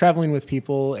and traveling with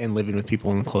people and living with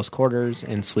people in close quarters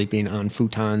and sleeping on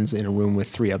futons in a room with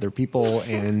 3 other people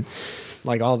and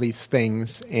like all these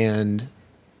things. And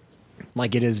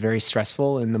like it is very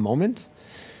stressful in the moment,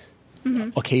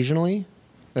 occasionally,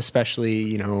 especially,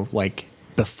 you know, like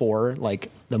before, like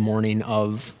the morning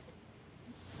of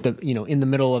the, you know, in the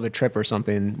middle of a trip or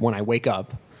something when I wake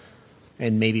up.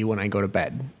 And maybe when I go to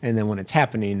bed. And then when it's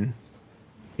happening,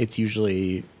 it's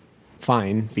usually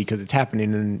fine because it's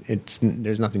happening and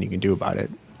there's nothing you can do about it.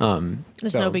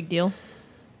 It's no big deal.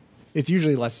 It's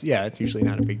usually it's usually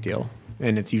not a big deal.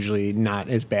 And it's usually not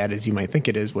as bad as you might think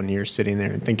it is when you're sitting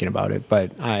there and thinking about it.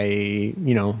 But I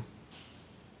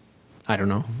don't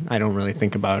know. I don't really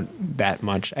think about that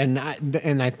much. And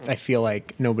I feel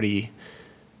like nobody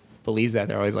believes that.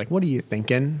 They're always like, what are you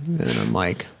thinking? And I'm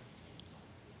like...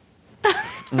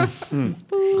 I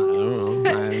don't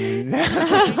know.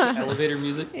 Elevator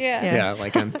music. Yeah. Yeah,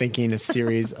 like I'm thinking a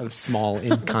series of small,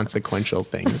 inconsequential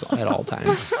things at all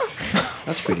times.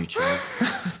 That's pretty chill.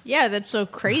 Yeah, that's so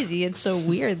crazy. It's so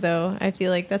weird, though. I feel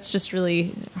like that's just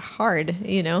really hard,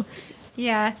 you know?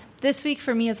 Yeah. This week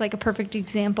for me is like a perfect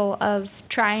example of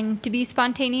trying to be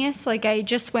spontaneous. Like I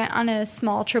just went on a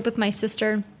small trip with my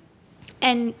sister,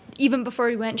 and even before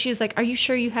we went, she was like, "Are you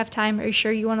sure you have time? Are you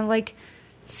sure you want to like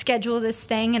schedule this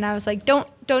thing?" And I was like, don't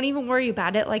even worry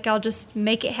about it. Like I'll just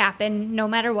make it happen no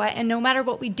matter what. And no matter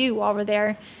what we do while we're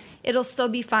there, it'll still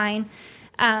be fine.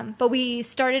 But we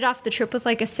started off the trip with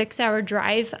like a 6-hour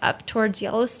drive up towards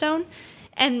Yellowstone.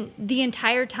 And the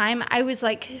entire time I was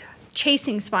like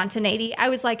chasing spontaneity. I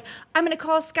was like, I'm going to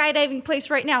call a skydiving place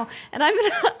right now. And I'm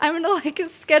going to like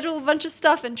schedule a bunch of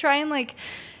stuff and try and like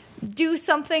do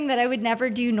something that I would never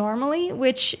do normally,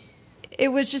 which it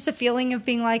was just a feeling of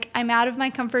being like, I'm out of my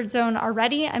comfort zone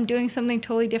already. I'm doing something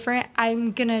totally different.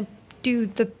 I'm going to do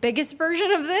the biggest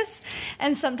version of this.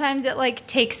 And sometimes it like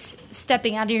takes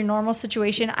stepping out of your normal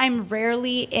situation. I'm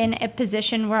rarely in a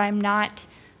position where I'm not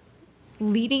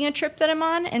leading a trip that I'm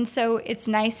on. And so it's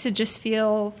nice to just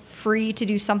feel free to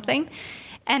do something.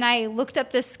 And I looked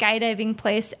up this skydiving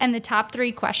place, and the top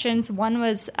 3 questions, one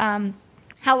was,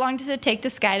 how long does it take to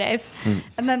skydive?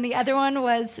 And then the other one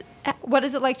was, what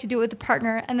is it like to do it with a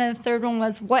partner? And then the third one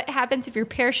was, what happens if your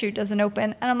parachute doesn't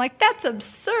open? And I'm like, that's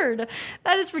absurd.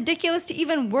 That is ridiculous to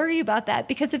even worry about that,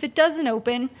 because if it doesn't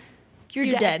open, you're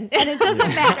dead. And it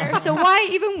doesn't matter. So why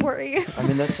even worry? I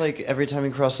mean, that's like every time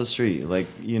you cross the street, like,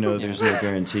 you know, there's no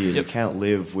guarantee. You can't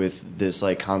live with this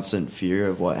like constant fear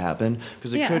of what happened,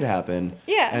 because it could happen.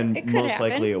 Yeah, and it could most happen.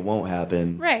 likely it won't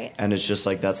happen. Right. And it's just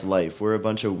like, that's life. We're a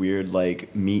bunch of weird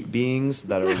like meat beings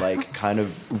that are like kind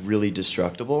of really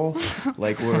destructible.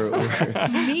 Like we're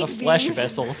A flesh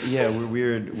vessel. yeah, we're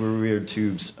weird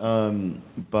tubes.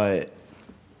 But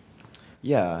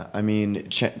yeah, I mean,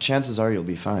 chances are you'll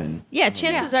be fine. Yeah,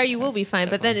 chances are you will be fine.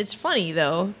 But then it's funny,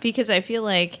 though, because I feel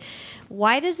like,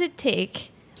 why does it take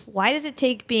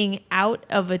being out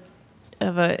of a,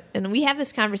 and we have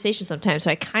this conversation sometimes,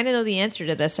 so I kind of know the answer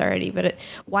to this already, but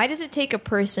why does it take a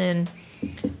person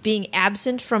being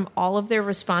absent from all of their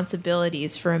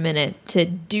responsibilities for a minute to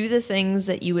do the things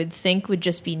that you would think would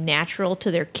just be natural to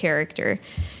their character?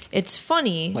 It's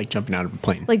funny. Like jumping out of a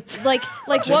plane. Like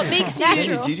what makes you?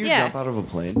 Natural. Did you Yeah. jump out of a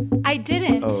plane? I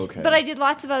didn't. Oh, okay. But I did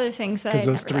lots of other things that I Because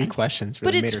had those never 3 done. questions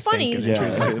But really it's made her funny. think. And then she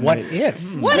was Yeah. like, what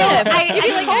if? What if? I You'd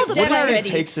be like, called I'm a dead place. It already.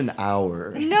 takes an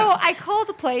hour. No, I called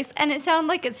a place and it sounded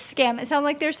like a scam. It sounded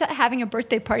like they're having a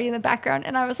birthday party in the background,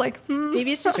 and I was like,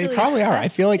 Maybe it's just They really probably are. I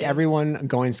feel like festive. everyone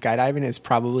going skydiving is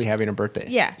probably having a birthday.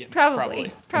 Yeah.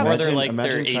 probably. Or Imagine- they're like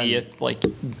imagine their trying- 80th, like,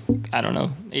 I don't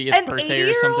know, 80th An birthday or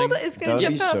 80-year-old something. is That going to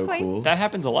would be jump out of so a plane. cool. That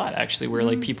happens a lot, actually, where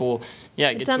like people,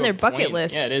 it gets on to their a bucket point-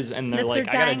 list. Yeah, it is, and they're That's like,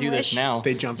 their I gotta dying do this wish. now.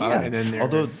 They jump Yeah. out and then their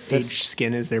Although that's- aged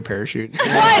skin is their parachute.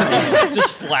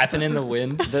 Just flapping in the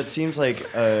wind. That seems like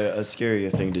a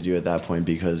scarier thing to do at that point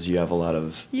because you have a lot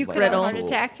of You like, could have a heart actual-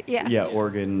 attack. Yeah. Yeah,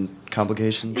 organ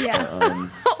complications. Yeah.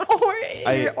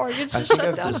 Or your organs I just think shut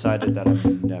I've down. decided that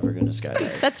I'm never gonna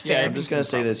skydive. That's Yeah, fair. I'm just gonna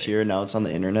say this here. Now it's on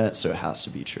the internet, so it has to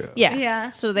be true. Yeah. Yeah.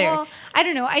 So there. Well, I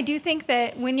don't know. I do think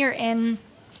that when you're in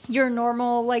your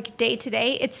normal like day to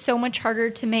day, it's so much harder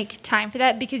to make time for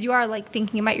that because you are like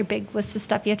thinking about your big list of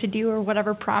stuff you have to do or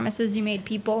whatever promises you made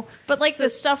people. But like the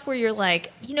stuff where you're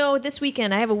like, this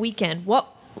weekend I have a weekend. What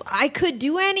I could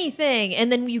do anything, and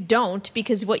then you don't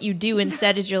because what you do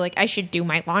instead is you're like, I should do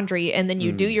my laundry, and then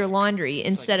you do your laundry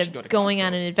instead should go of to going Costco.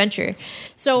 on an adventure.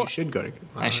 So You should go to.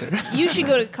 I should. you should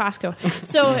go to Costco.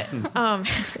 So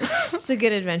it's a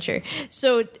good adventure.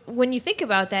 So when you think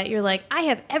about that, you're like, I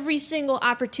have every single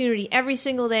opportunity every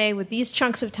single day with these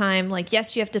chunks of time. Like,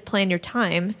 yes, you have to plan your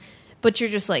time, but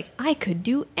you're just like, I could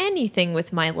do anything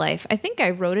with my life. I think I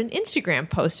wrote an Instagram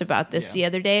post about this the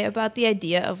other day about the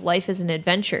idea of life as an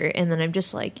adventure. And then I'm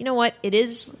just like, you know what? It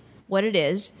is what it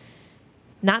is.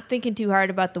 Not thinking too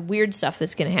hard about the weird stuff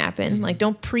that's going to happen. Like,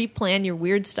 don't pre-plan your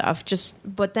weird stuff.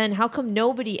 But then how come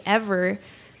nobody ever,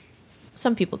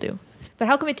 some people do, but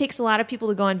how come it takes a lot of people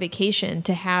to go on vacation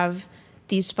to have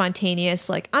these spontaneous,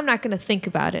 like, I'm not going to think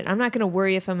about it. I'm not going to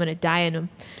worry if I'm going to die in a,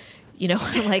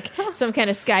 like some kind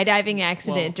of skydiving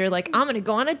accident, or like, I'm going to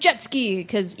go on a jet ski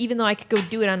because even though I could go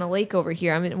do it on a lake over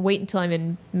here, I'm going to wait until I'm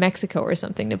in Mexico or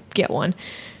something to get one.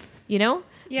 Yeah.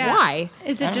 Why?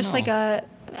 Is I it don't just like know.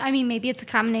 maybe it's a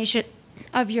combination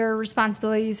of your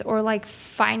responsibilities or like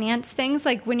finance things.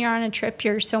 Like when you're on a trip,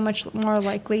 you're so much more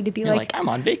likely to be You're like, I'm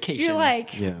on vacation. you're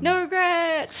like, Yeah. no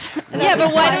regrets. Yeah,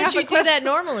 but why flying don't off you a do cliff. that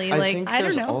normally? I Like, think I don't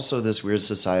there's know. also this weird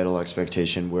societal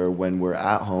expectation where when we're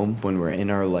at home, when we're in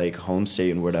our like home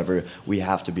state and whatever, we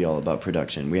have to be all about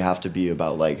production. We have to be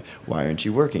about like, why aren't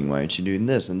you working? Why aren't you doing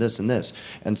this and this and this?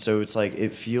 And so it's like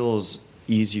it feels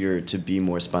easier to be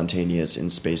more spontaneous in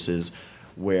spaces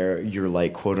where you're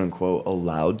like quote unquote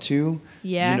allowed to.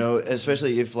 Yeah.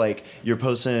 Especially if like you're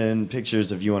posting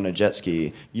pictures of you on a jet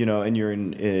ski, and you're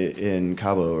in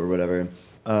Cabo or whatever.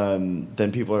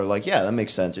 Then people are like, yeah, that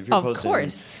makes sense. If you're Of posting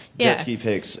course. jet Yeah. ski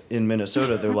pics in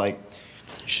Minnesota, they're like,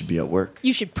 you should be at work.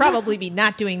 you should probably be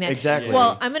not doing that. Exactly.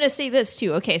 Well, I'm going to say this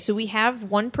too. Okay, so we have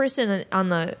one person on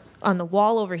the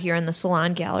wall over here in the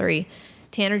salon gallery,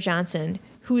 Tanner Johnson,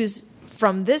 who is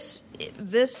from this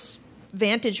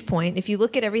vantage point. If you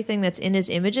look at everything that's in his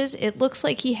images, it looks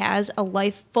like he has a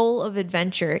life full of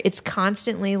adventure. It's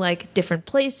constantly like different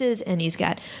places, and he's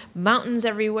got mountains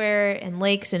everywhere and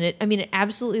lakes, and it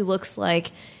absolutely looks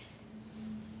like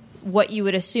what you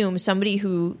would assume somebody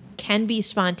who can be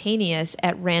spontaneous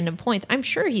at random points. I'm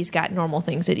sure he's got normal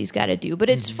things that he's got to do, but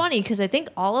it's funny because I think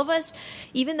all of us,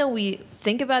 even though we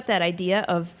think about that idea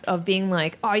of being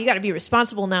like, oh, you got to be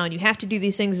responsible now and you have to do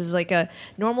these things as like a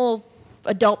normal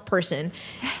adult person,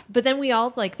 but then we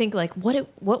all like think like, what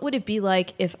would it be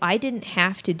like if I didn't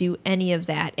have to do any of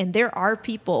that? And there are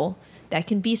people that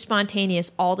can be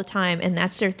spontaneous all the time, and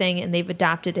that's their thing, and they've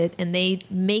adopted it, and they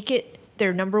make it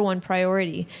their number one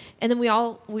priority. And then we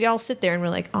all sit there and we're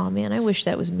like, oh man, I wish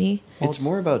that was me. It's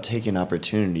more about taking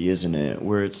opportunity, isn't it?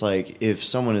 Where it's like, if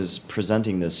someone is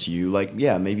presenting this to you, like,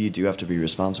 yeah, maybe you do have to be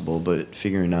responsible, but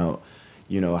figuring out,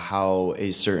 how a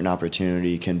certain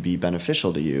opportunity can be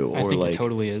beneficial to you. I Or think like, it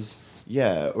totally is.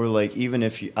 yeah, or like even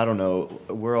if I don't know,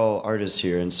 we're all artists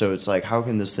here, and so it's like, how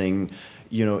can this thing,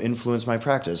 influence my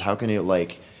practice? How can it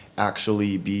like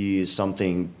actually be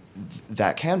something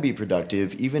that can be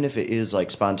productive, even if it is like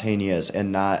spontaneous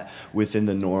and not within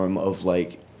the norm of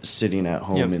like sitting at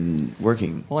home Yep. and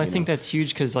working? Well, I you think know? that's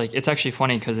huge because like it's actually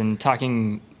funny because in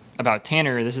talking about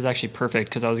Tanner, this is actually perfect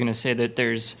because I was going to say that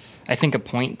there's, I think, a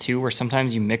point too where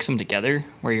sometimes you mix them together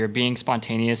where you're being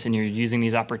spontaneous and you're using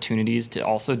these opportunities to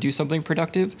also do something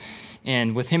productive.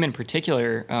 And with him in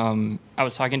particular, I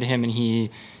was talking to him and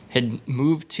he had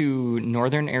moved to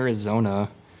northern Arizona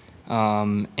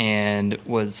and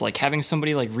was like having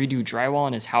somebody like redo drywall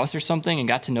in his house or something and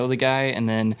got to know the guy. And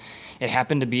then it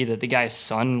happened to be that the guy's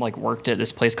son like worked at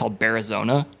this place called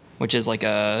Arizona. which is like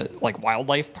a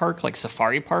wildlife park, like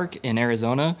safari park in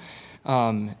Arizona.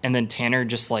 And then Tanner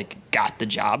just like got the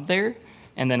job there,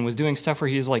 and then was doing stuff where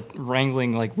he was like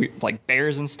wrangling like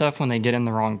bears and stuff when they get in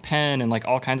the wrong pen, and like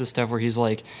all kinds of stuff where he's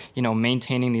like, you know,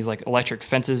 maintaining these like electric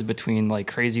fences between like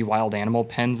crazy wild animal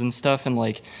pens and stuff, and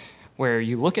like where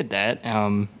you look at that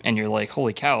and you're like,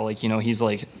 holy cow, like, you know, he's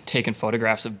like taking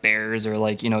photographs of bears or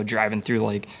like, you know, driving through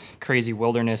like crazy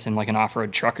wilderness in like an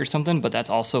off-road truck or something, but that's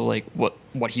also like what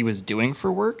he was doing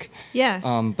for work.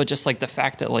 Yeah. But just like the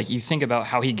fact that like you think about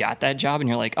how he got that job and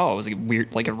you're like, oh, it was like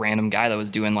weird, like a random guy that was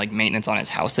doing like maintenance on his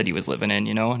house that he was living in,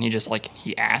 you know, and he just like,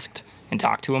 he asked and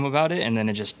talked to him about it, and then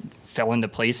it just fell into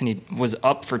place, and he was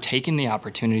up for taking the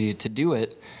opportunity to do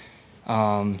it.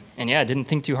 And yeah, didn't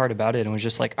think too hard about it, and was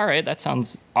just like, all right, that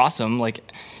sounds awesome. Like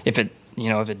if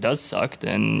it does suck,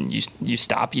 then you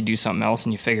stop, you do something else,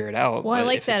 and you figure it out. Well, but I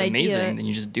like if that it's amazing, idea then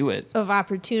you just do it. of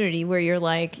opportunity where you're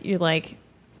like,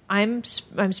 I'm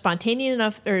spontaneous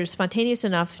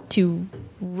enough to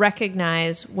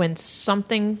recognize when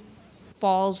something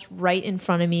falls right in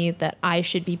front of me that I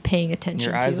should be paying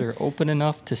attention to. Your eyes are open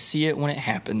enough to see it when it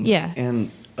happens. Yeah. And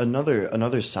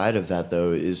another side of that,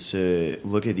 though, is to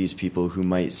look at these people who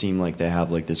might seem like they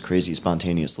have like this crazy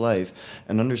spontaneous life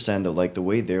and understand that like the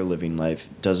way they're living life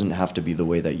doesn't have to be the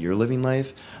way that you're living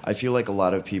life. I feel like a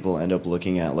lot of people end up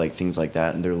looking at like things like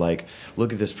that, and they're like,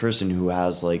 look at this person who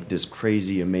has like this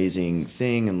crazy amazing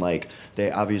thing, and like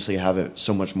they obviously have it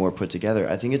so much more put together.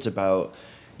 I think it's about,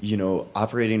 you know,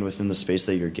 operating within the space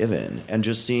that you're given and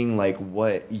just seeing like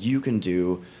what you can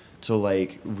do to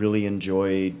like really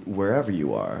enjoy wherever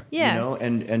you are. Yeah. You know,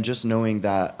 and just knowing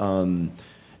that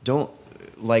don't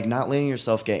like not letting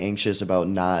yourself get anxious about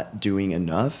not doing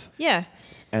enough. Yeah.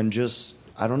 And just,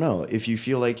 I don't know, if you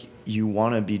feel like you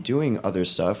want to be doing other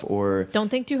stuff, or Don't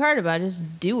think too hard about it.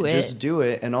 Just do it. just do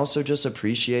it, and also just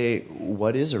appreciate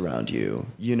what is around you,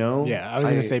 you know? Yeah, I was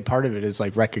going to say part of it is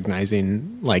like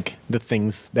recognizing like the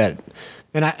things that,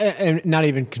 and not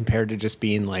even compared to just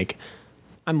being like,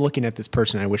 I'm looking at this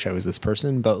person, I wish I was this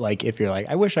person, but like if you're like,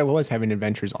 I wish I was having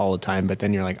adventures all the time, but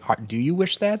then you're like, do you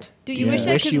wish that? Do you wish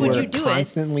that? Wish 'Cause you would were you do it?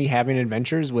 constantly having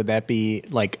adventures? Would that be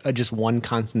like just one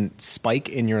constant spike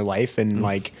in your life? And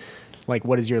like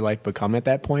what does your life become at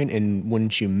that point? And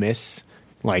wouldn't you miss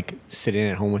like sitting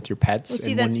at home with your pets? Well,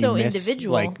 see, and that's wouldn't so you miss,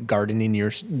 individual. like gardening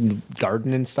your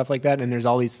garden and stuff like that? And there's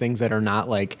all these things that are not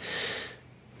like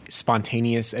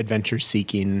spontaneous adventure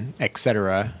seeking,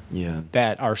 etc. Yeah.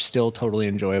 that are still totally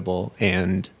enjoyable.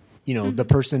 And you know, the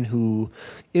person who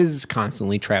is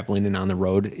constantly traveling and on the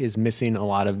road is missing a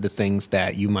lot of the things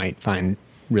that you might find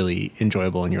really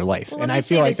enjoyable in your life. Well, And let me I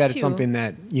feel say like this that's too. something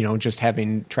that, you know, just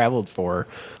having traveled for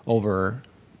over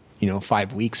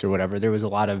 5 weeks or whatever, there was a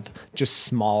lot of just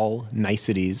small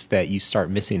niceties that you start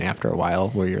missing after a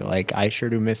while, where you're like, I sure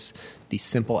do miss the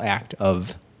simple act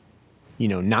of,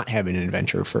 not having an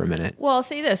adventure for a minute. Well, I'll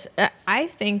say this. I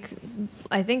think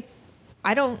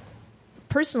I don't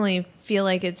personally feel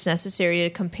like it's necessary to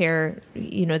compare,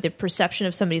 the perception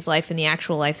of somebody's life and the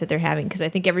actual life that they're having. Because I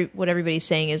think what everybody's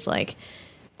saying is like,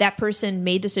 that person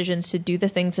made decisions to do the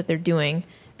things that they're doing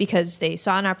because they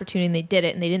saw an opportunity and they did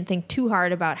it, and they didn't think too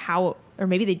hard about how, or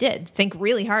maybe they did think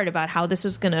really hard about how this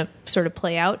was going to sort of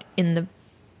play out in the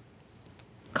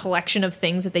collection of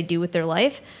things that they do with their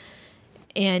life.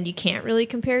 And you can't really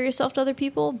compare yourself to other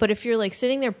people. But if you're like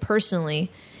sitting there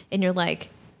personally and you're like,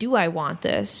 do I want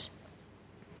this?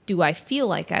 Do I feel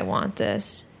like I want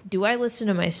this? Do I listen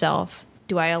to myself?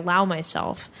 Do I allow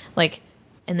myself?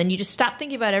 And then you just stop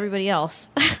thinking about everybody else,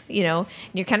 and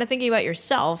you're kind of thinking about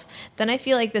yourself. Then I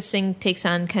feel like this thing takes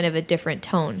on kind of a different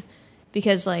tone.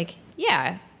 Because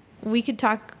we could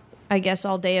talk, I guess,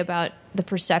 all day about the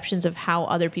perceptions of how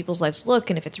other people's lives look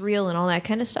and if it's real and all that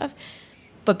kind of stuff.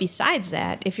 But besides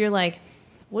that, if you're like,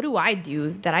 what do I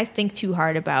do that I think too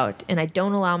hard about and I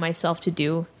don't allow myself to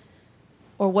do?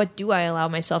 Or what do I allow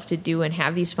myself to do and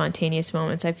have these spontaneous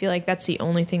moments? I feel like that's the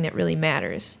only thing that really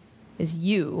matters is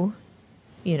you.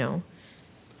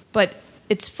 But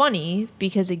it's funny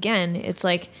because, again, it's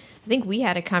like, I think we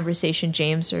had a conversation,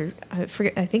 James, or I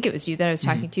think it was you that I was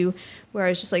talking to, where I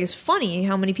was just like, it's funny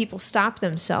how many people stop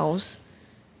themselves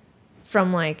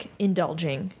from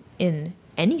indulging in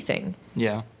anything.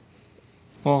 Yeah.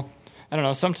 Well, I don't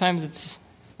know. Sometimes it's,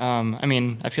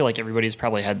 I feel like everybody's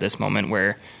probably had this moment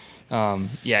where,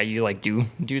 you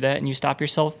do that and you stop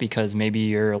yourself because maybe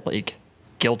you're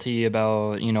guilty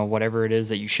about, whatever it is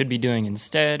that you should be doing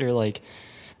instead, or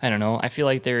I don't know. I feel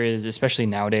like there is, especially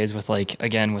nowadays with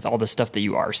again, with all the stuff that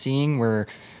you are seeing, where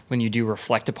when you do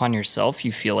reflect upon yourself,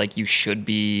 you feel like you should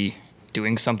be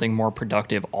doing something more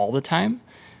productive all the time.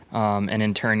 And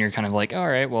in turn, you're kind of like, all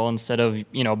right, well, instead of,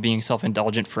 being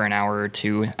self-indulgent for an hour or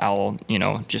two, I'll,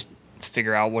 just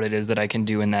figure out what it is that I can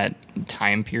do in that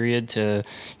time period to,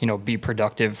 be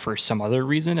productive for some other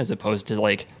reason, as opposed to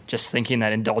like just thinking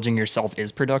that indulging yourself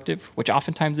is productive, which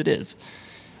oftentimes it is.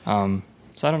 So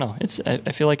I don't know.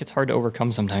 I feel like it's hard to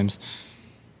overcome sometimes.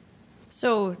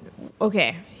 So,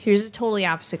 okay, here's a totally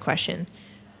opposite question.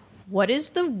 What is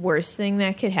the worst thing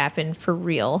that could happen for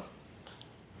real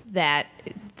that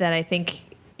I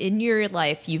think in your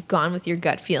life you've gone with your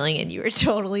gut feeling and you were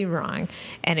totally wrong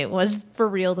and it was for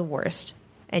real the worst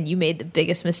and you made the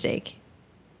biggest mistake?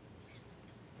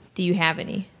 Do you have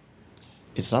any?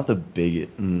 It's not the big...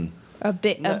 A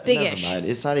big-ish. Never mind.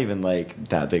 It's not even like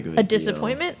that big of a A deal.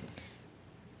 disappointment?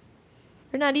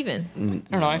 Or not even?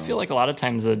 I don't know. I feel like a lot of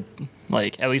times, at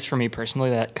least for me personally,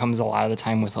 that comes a lot of the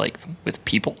time with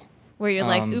people. Where you're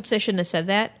like, oops, I shouldn't have said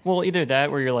that? Well, either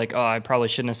that, where you're like, oh, I probably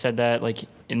shouldn't have said that, like,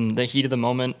 in the heat of the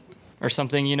moment or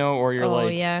something, or you're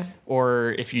yeah.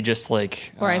 Or if you just,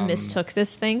 like... Or I mistook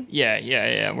this thing?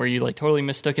 Yeah, where you, like, totally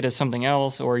mistook it as something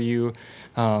else, or you,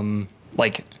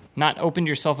 not opened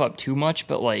yourself up too much,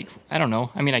 but, like, I don't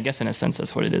know. I mean, I guess in a sense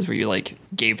that's what it is, where you, like,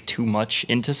 gave too much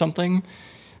into something,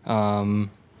 or,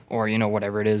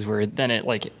 whatever it is, where then it,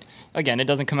 like... Again, it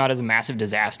doesn't come out as a massive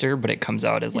disaster, but it comes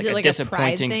out as like a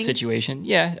disappointing situation.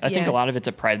 Yeah, I think a lot of it's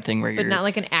a pride thing where but not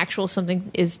like an actual something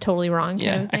is totally wrong.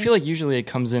 Yeah, kind of thing. I feel like usually it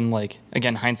comes in like,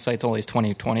 again, hindsight's always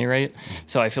 20/20, right?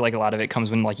 So I feel like a lot of it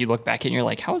comes when like you look back and you're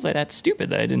like, how was I that stupid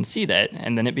that I didn't see that?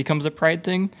 And then it becomes a pride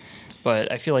thing.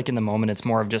 But I feel like in the moment it's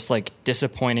more of just like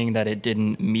disappointing that it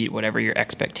didn't meet whatever your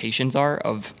expectations are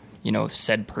of,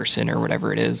 said person or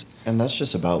whatever it is. And that's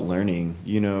just about learning.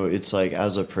 It's like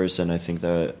as a person, I think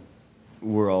that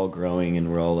we're all growing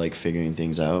and we're all like figuring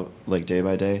things out like day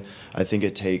by day. I think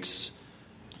it takes,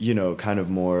 kind of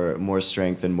more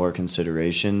strength and more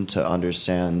consideration to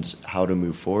understand how to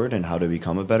move forward and how to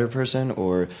become a better person,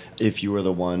 or if you were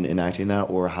the one enacting that,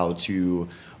 or how to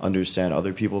understand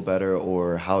other people better,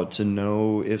 or how to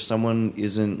know if someone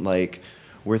isn't like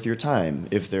worth your time,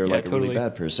 if they're like totally. A really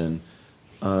bad person.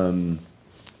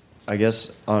 I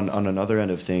guess on another end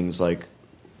of things, like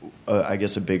I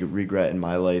guess a big regret in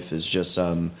my life is just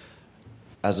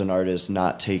as an artist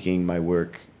not taking my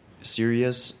work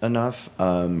serious enough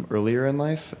earlier in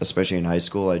life, especially in high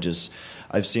school.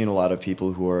 I've seen a lot of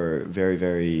people who are very,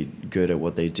 very good at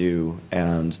what they do,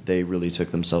 and they really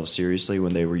took themselves seriously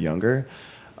when they were younger.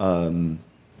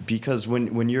 Because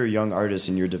when you're a young artist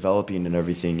and you're developing and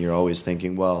everything, you're always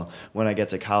thinking, well, when I get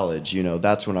to college,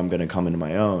 that's when I'm going to come into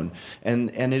my own. And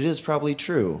it is probably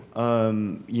true.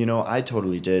 I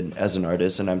totally did as an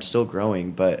artist, and I'm still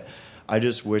growing, but I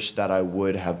just wish that I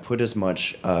would have put as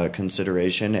much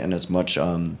consideration and as much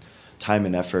time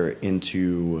and effort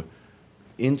into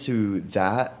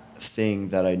that thing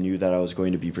that I knew that I was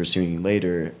going to be pursuing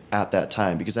later at that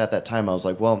time. Because at that time I was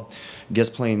like, well, I guess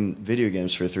playing video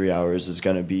games for 3 hours is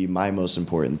going to be my most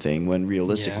important thing, when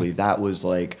realistically that was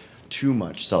like too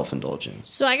much self-indulgence.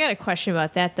 So I got a question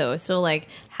about that though. So like,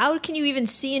 how can you even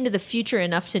see into the future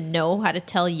enough to know how to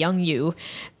tell young you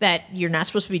that you're not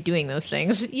supposed to be doing those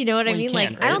things? You know what I mean? Can, like,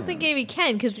 right? I don't think anybody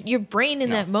can, because your brain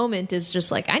in that moment is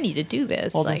just like, I need to do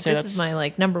this. Well, like, this is my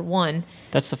like number one.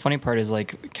 That's the funny part is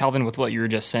like, Calvin, with what you were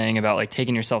just saying about like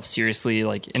taking yourself seriously,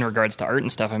 like in regards to art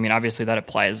and stuff. I mean, obviously that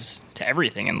applies to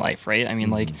everything in life, right? I mean,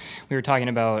 like we were talking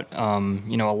about,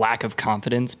 a lack of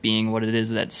confidence being what it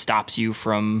is that stops you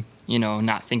from,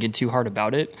 not thinking too hard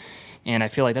about it. And I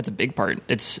feel like that's a big part.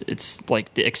 It's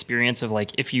like the experience of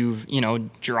like, if you've,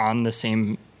 drawn the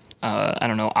same,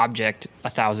 object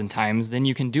 1,000 times, then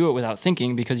you can do it without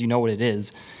thinking because you know what it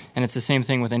is. And it's the same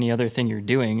thing with any other thing you're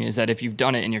doing, is that if you've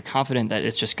done it and you're confident that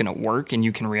it's just going to work and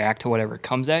you can react to whatever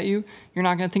comes at you, you're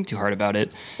not going to think too hard about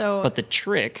it. But the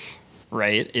trick,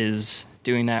 right, is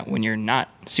doing that when you're not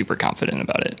super confident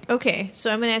about it. Okay,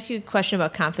 so I'm going to ask you a question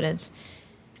about confidence.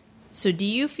 So do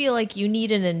you feel like you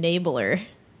need an enabler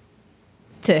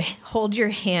to hold your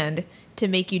hand to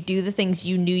make you do the things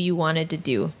you knew you wanted to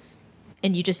do,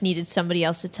 and you just needed somebody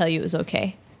else to tell you it was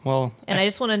okay? Well, and I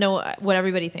just want to know what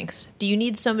everybody thinks. Do you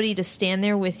need somebody to stand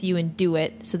there with you and do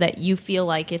it so that you feel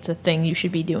like it's a thing you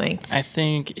should be doing? I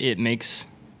think it makes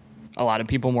a lot of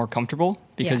people more comfortable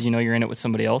because you're in it with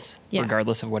somebody else,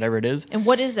 regardless of whatever it is. And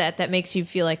what is that makes you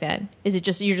feel like that? Is it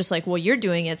just you're just like, well, you're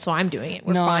doing it, so I'm doing it.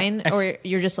 We're fine, or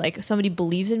you're just like, somebody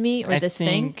believes in me, or this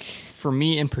thing? For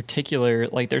me in particular,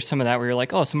 like there's some of that where you're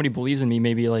like, oh, somebody believes in me,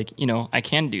 maybe like, I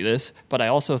can do this. But I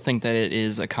also think that it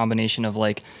is a combination of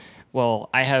like, well,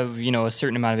 I have, a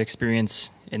certain amount of experience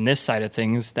in this side of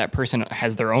things, that person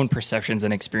has their own perceptions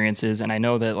and experiences. And I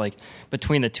know that like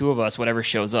between the two of us, whatever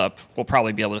shows up, we'll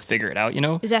probably be able to figure it out, you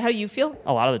know? Is that how you feel?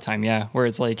 A lot of the time, yeah. Where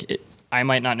it's like, I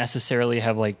might not necessarily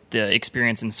have like the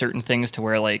experience in certain things to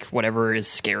where like whatever is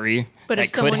scary. But if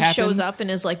that could someone happen, shows up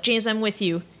and is like, James, I'm with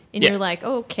you. And Yeah. you're like,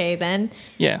 oh, okay, then.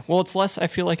 Yeah. Well, it's less, I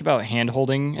feel like, about hand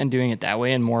holding and doing it that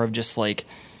way and more of just like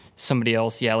somebody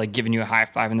else, like giving you a high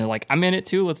five and they're like, I'm in it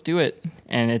too, let's do it.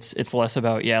 And it's less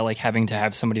about, like having to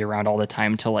have somebody around all the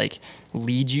time to like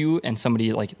lead you and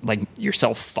somebody like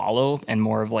yourself follow, and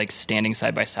more of like standing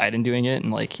side by side and doing it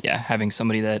and like, having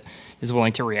somebody that is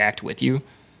willing to react with you.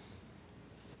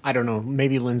 I don't know.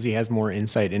 Maybe Lindsay has more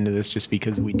insight into this just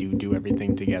because we do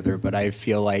everything together. But I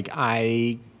feel like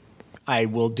I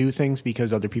will do things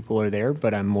because other people are there,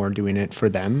 but I'm more doing it for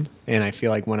them. And I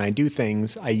feel like when I do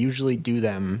things, I usually do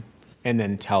them and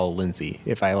then tell Lindsay.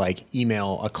 If I like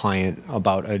email a client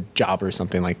about a job or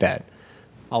something like that,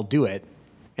 I'll do it.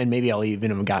 And maybe I'll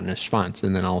even have gotten a response.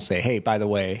 And then I'll say, hey, by the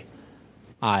way,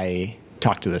 I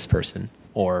talked to this person.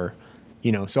 Or,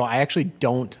 so I actually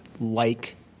don't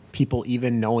like people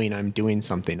even knowing I'm doing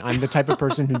something. I'm the type of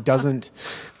person who doesn't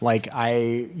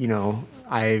I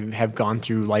have gone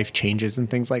through life changes and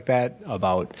things like that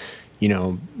about,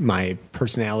 my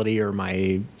personality or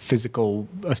my physical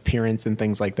appearance and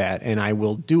things like that. And I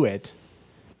will do it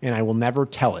and I will never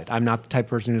tell it. I'm not the type of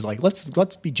person who's like,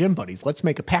 let's be gym buddies. Let's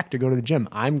make a pact to go to the gym.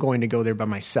 I'm going to go there by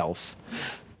myself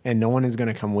and no one is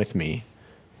going to come with me.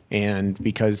 And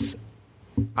because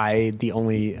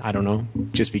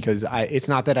just because it's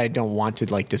not that I don't want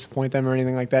to like disappoint them or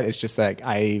anything like that. It's just that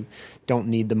I don't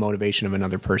need the motivation of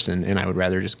another person and I would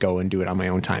rather just go and do it on my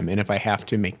own time. And if I have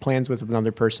to make plans with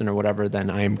another person or whatever, then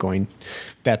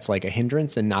that's like a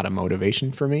hindrance and not a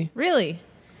motivation for me. Really?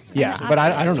 Yeah. But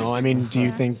I don't know. I mean, do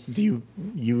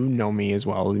you know me as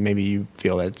well? Maybe you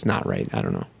feel that it's not right. I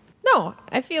don't know. No,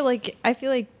 I feel like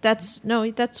that's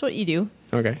what you do.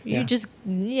 Okay. You just,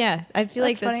 I feel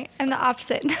like that's funny. I'm the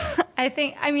opposite.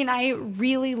 I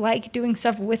really like doing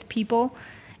stuff with people.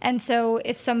 And so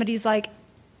if somebody's like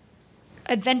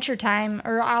adventure time,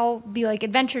 or I'll be like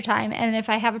adventure time, and if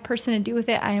I have a person to do with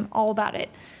it, I am all about it.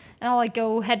 And I'll like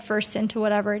go headfirst into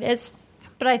whatever it is.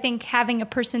 But I think having a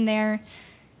person there,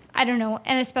 I don't know,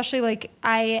 and especially like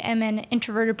I am an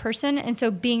introverted person, and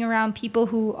so being around people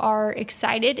who are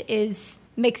excited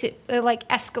makes it like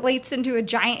escalates into a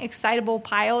giant excitable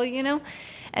pile,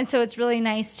 and so it's really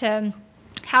nice to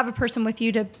have a person with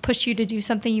you to push you to do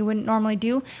something you wouldn't normally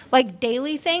do, like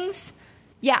daily things.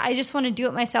 I just want to do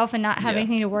it myself and not have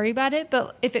anything to worry about it.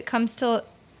 But if it comes to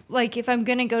like if I'm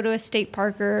gonna go to a state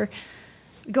park or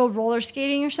go roller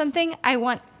skating or something, I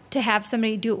want to have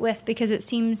somebody do it with, because it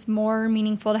seems more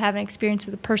meaningful to have an experience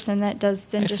with a person than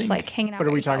just like hanging out. But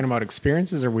are we talking about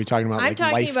experiences or are we talking about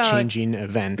life-changing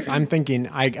events? I'm thinking,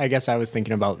 I guess I was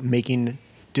thinking about making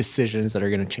decisions that are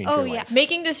going to change your life.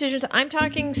 Making decisions. I'm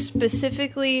talking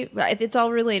specifically, it's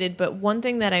all related, but one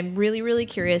thing that I'm really, really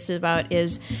curious about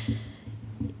is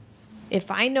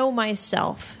if I know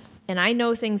myself and I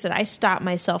know things that I stop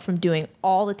myself from doing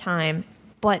all the time,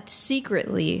 but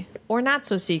secretly, or not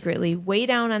so secretly, way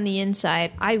down on the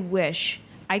inside, I wish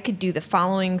I could do the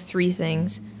following 3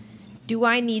 things. Do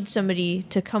I need somebody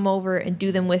to come over and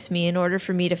do them with me in order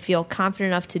for me to feel confident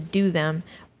enough to do them,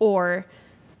 or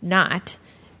not?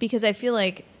 Because I feel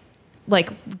like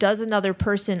does another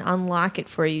person unlock it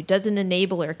for you? Does an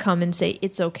enabler come and say,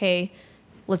 it's okay,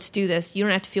 let's do this. You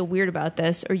don't have to feel weird about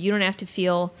this, or you don't have to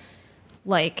feel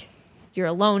like you're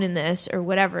alone in this or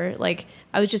whatever. Like,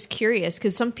 I was just curious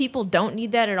because some people don't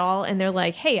need that at all. And they're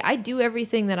like, hey, I do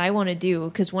everything that I want to do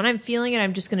because when I'm feeling it,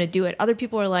 I'm just going to do it. Other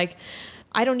people are like,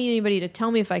 I don't need anybody to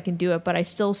tell me if I can do it, but I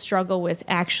still struggle with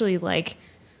actually like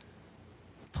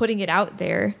putting it out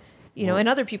there, and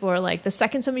other people are like, the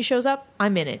second somebody shows up,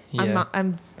 I'm in it. Yeah.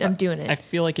 I'm doing it. I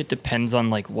feel like it depends on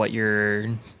like what you're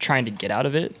trying to get out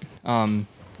of it.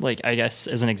 Like, I guess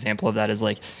as an example of that is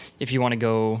like, if you want to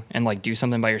go and like do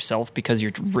something by yourself because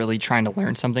you're really trying to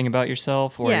learn something about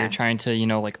yourself, or you're trying to,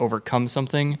 like overcome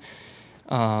something,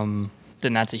 then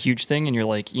that's a huge thing. And you're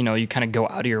like, you kind of go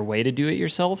out of your way to do it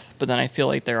yourself. But then I feel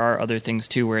like there are other things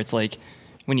too, where it's like,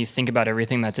 when you think about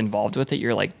everything that's involved with it,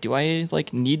 you're like, do I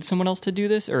like need someone else to do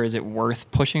this? Or is it worth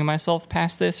pushing myself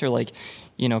past this? Or like,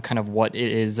 kind of what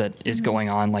it is that is going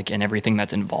on, like, and everything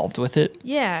that's involved with it.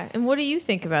 Yeah. And what do you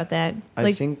think about that?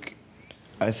 I think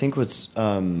what's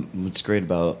great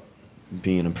about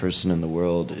being a person in the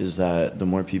world is that the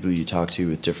more people you talk to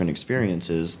with different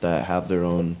experiences that have their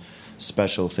own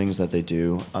special things that they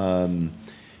do,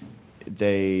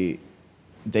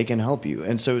 they can help you.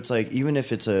 And so it's like, even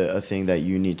if it's a thing that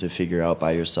you need to figure out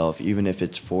by yourself, even if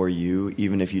it's for you,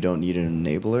 even if you don't need an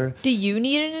enabler. Do you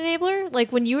need an enabler?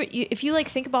 Like when if you like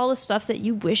think about all the stuff that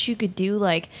you wish you could do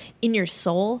like in your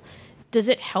soul, does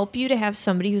it help you to have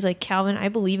somebody who's like, Calvin, I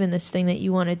believe in this thing that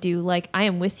you want to do. Like, I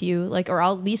am with you, like, or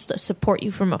I'll at least support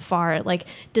you from afar. Like,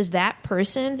 does that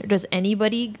person, or does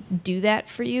anybody do that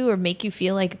for you or make you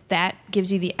feel like that gives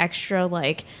you the extra,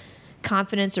 like,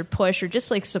 confidence or push or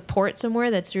just, like, support somewhere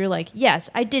that's you're like, yes,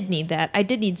 I did need that. I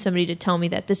did need somebody to tell me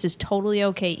that this is totally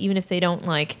okay, even if they don't,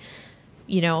 like,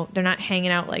 you know, they're not hanging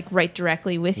out like right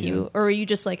directly with you, or are you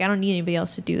just like, I don't need anybody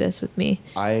else to do this with me?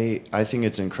 I think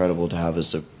it's incredible to have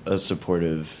a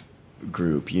supportive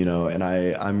group, you know, and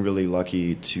I'm really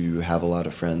lucky to have a lot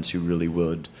of friends who really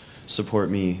would support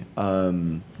me,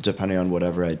 depending on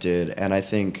whatever I did. And I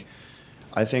think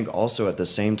also at the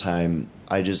same time,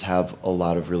 I just have a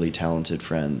lot of really talented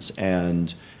friends,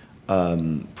 and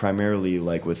primarily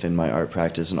like within my art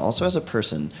practice and also as a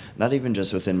person, not even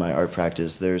just within my art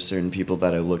practice. There are certain people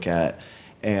that I look at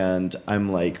and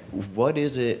I'm like, what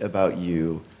is it about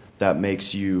you that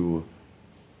makes you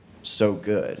so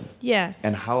good? Yeah.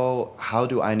 And how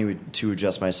do I need to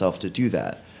adjust myself to do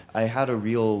that? I had a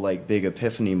real like big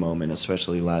epiphany moment,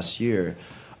 especially last year,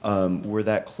 where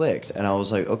that clicked. And I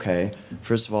was like, okay,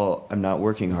 first of all, I'm not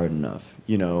working hard enough,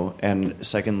 you know, and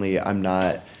secondly, I'm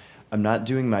not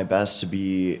doing my best to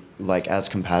be like as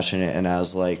compassionate and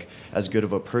as good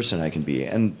of a person I can be.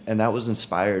 And that was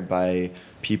inspired by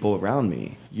people around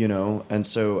me, you know? And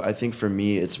so I think for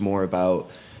me, it's more about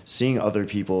seeing other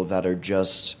people that are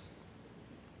just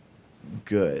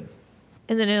good.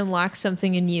 And then it unlocks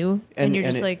something in you and you're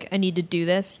just like, I need to do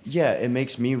this. Yeah. It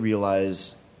makes me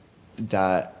realize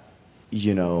that,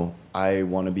 you know, I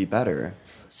want to be better.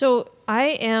 So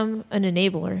I am an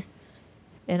enabler.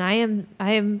 And I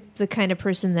am the kind of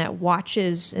person that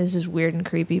watches. This is weird and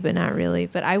creepy, but not really.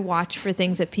 But I watch for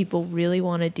things that people really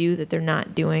want to do that they're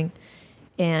not doing.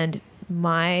 And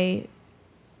my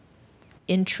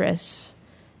interests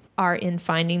are in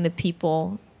finding the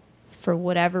people for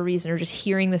whatever reason, or just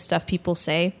hearing the stuff people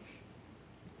say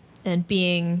and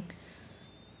being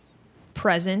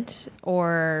present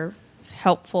or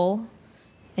helpful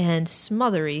and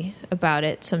smothery about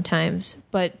it sometimes.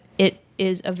 But it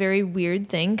is a very weird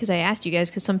thing, because I asked you guys,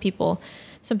 because some people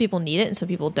need it and some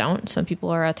people don't. Some people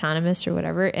are autonomous or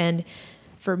whatever. And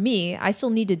for me, I still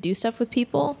need to do stuff with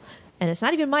people, and it's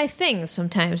not even my thing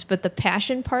sometimes. But the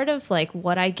passion part of like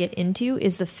what I get into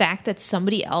is the fact that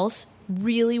somebody else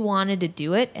really wanted to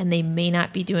do it, and they may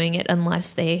not be doing it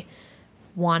unless they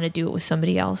want to do it with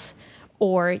somebody else.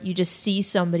 Or you just see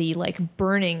somebody like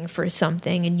burning for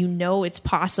something, and you know it's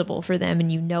possible for them,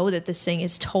 and you know that this thing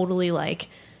is totally like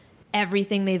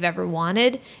everything they've ever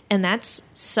wanted. And that's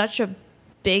such a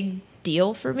big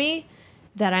deal for me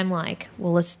that I'm like,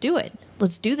 well, let's do it.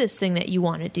 Let's do this thing that you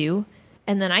want to do.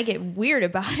 And then I get weird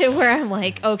about it, where I'm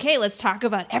like, okay, let's talk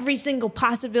about every single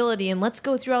possibility and let's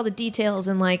go through all the details.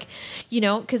 And like, you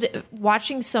know, because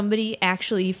watching somebody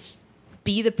actually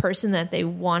be the person that they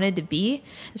wanted to be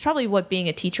is probably what being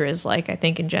a teacher is like, I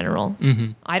think, in general.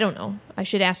 Mm-hmm. I don't know. I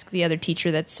should ask the other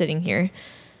teacher that's sitting here.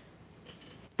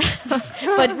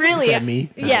 But really, is that me?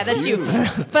 Yeah, that's you.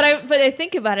 But I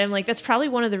think about it, I'm like, that's probably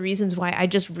one of the reasons why I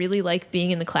just really like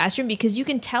being in the classroom, because you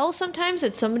can tell sometimes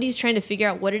that somebody's trying to figure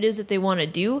out what it is that they want to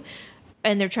do,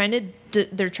 and they're trying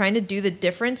to do the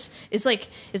difference. It's like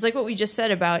what we just said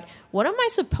about, what am I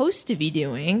supposed to be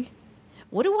doing?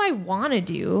 What do I want to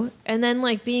do? And then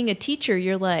like being a teacher,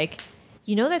 you're like,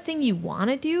 you know, that thing you want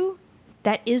to do,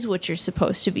 that is what you're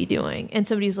supposed to be doing. And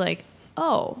somebody's like,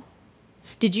 oh,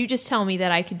 did you just tell me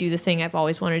that I could do the thing I've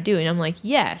always wanted to do? And I'm like,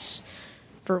 yes.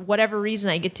 For whatever reason,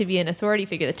 I get to be an authority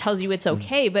figure that tells you it's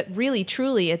okay. But really,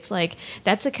 truly, it's like,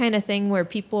 that's the kind of thing where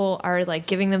people are like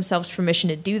giving themselves permission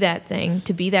to do that thing,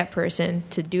 to be that person,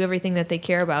 to do everything that they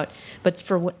care about. But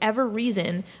for whatever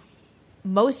reason,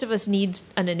 most of us need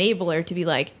an enabler to be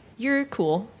like, you're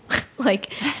cool.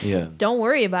 Like, yeah. Don't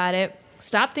worry about it.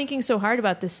 Stop thinking so hard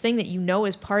about this thing that you know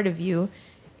is part of you.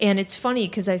 And it's funny,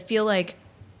 because I feel like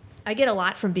I get a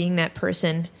lot from being that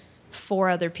person for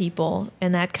other people,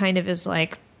 and that kind of is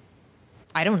like,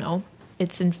 I don't know,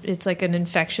 it's like an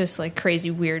infectious, like crazy,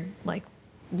 weird, like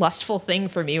lustful thing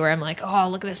for me, where I'm like, oh,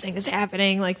 look at this thing that's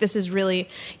happening, like this is really,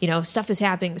 you know, stuff is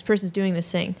happening, this person's doing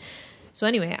this thing. So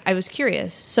anyway, I was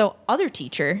curious. So other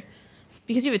teacher,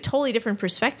 because you have a totally different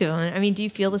perspective on it, I mean, do you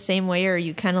feel the same way, or are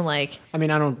you kind of like? I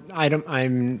mean,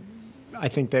 I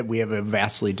think that we have a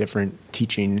vastly different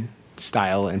teaching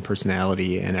style and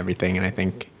personality and everything. And I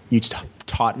think you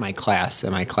taught my class,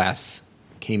 and my class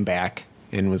came back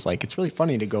and was like, it's really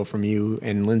funny to go from you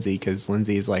and Lindsay, because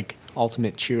Lindsay is like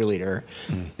ultimate cheerleader,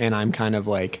 and I'm kind of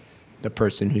like the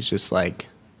person who's just like,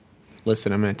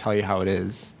 listen, I'm going to tell you how it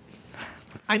is.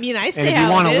 I mean, I say And if how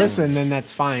you want it to is. listen, then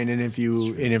that's fine. And if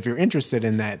you're interested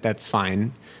in that, that's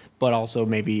fine. But also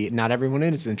maybe not everyone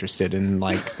is interested in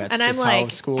like that's And I'm just how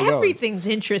like, school goes. everything's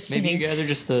interesting. Maybe you guys are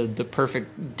just the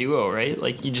perfect duo, right?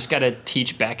 Like, you just got to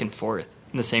teach back and forth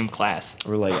in the same class.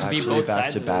 Or like Be actually both back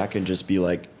sides to of it. back and just be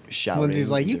like shouting.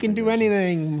 Lindsay's like, you can do different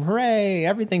directions. anything. Hooray.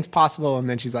 Everything's possible. And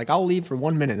then she's like, I'll leave for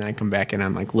 1 minute. And I come back and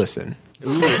I'm like, listen.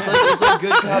 Ooh, it's like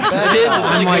good cop, bad It is, cop.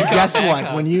 it's I'm like like, a guess comeback what?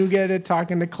 up. When you get it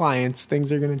talking to clients,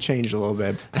 things are going to change a little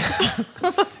bit.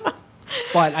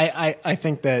 But I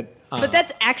think that. But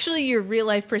that's actually your real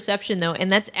life perception, though,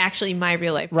 and that's actually my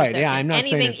real life perception. Right, yeah, I'm not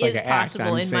Anything saying it's like is an act.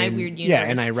 possible I'm in saying, my weird universe. Yeah,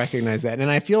 and I recognize that. And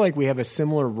I feel like we have a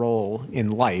similar role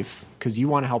in life because you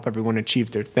want to help everyone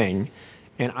achieve their thing,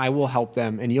 and I will help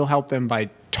them, and you'll help them by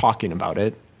talking about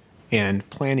it and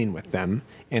planning with them,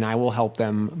 and I will help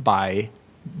them by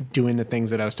doing the things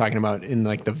that I was talking about in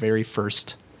like the very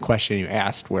first question you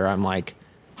asked, where I'm like,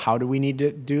 how do we need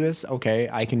to do this? Okay,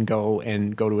 I can go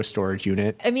to a storage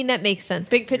unit. I mean, that makes sense.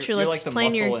 Big picture, You're let's like the plan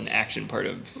muscle your... and action part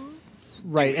of.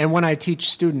 Right, and when I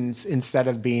teach students, instead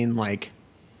of being like,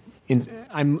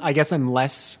 I guess I'm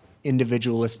less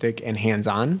individualistic and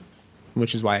hands-on,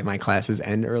 which is why my classes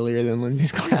end earlier than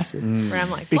Lindsay's classes. Where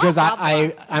I'm like, Because blah, blah,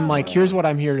 blah. I'm like, here's what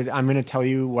I'm here to. I'm going to tell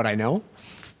you what I know,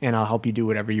 and I'll help you do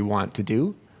whatever you want to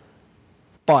do.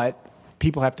 But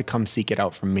people have to come seek it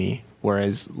out from me,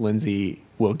 whereas Lindsay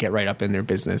will get right up in their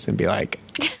business and be like,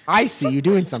 I see you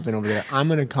doing something over there. I'm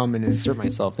going to come and insert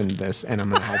myself into this, and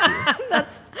I'm going to help you.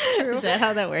 That's true. Is that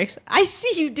how that works? I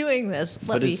see you doing this.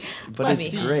 But it's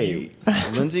great.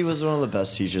 Lindsay was one of the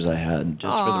best teachers I had.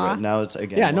 Just for the now it's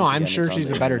again. Yeah, no, once I'm again, sure it's on she's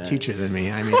the a better internet. teacher than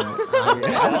me. I mean,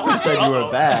 I never said you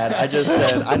were bad. I just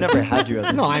said I never had you as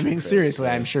a no, teacher. I mean, Chris, seriously,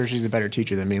 so. I'm sure she's a better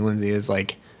teacher than me. Lindsay is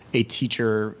like a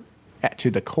teacher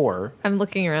to the core. I'm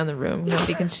looking around the room.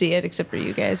 Nobody can see it except for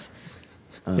you guys.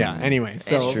 Yeah, anyway.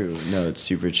 So, It's true. No, it's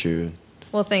super true.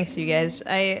 Well, thanks, you guys.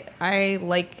 I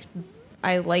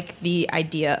like the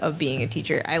idea of being a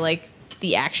teacher. I like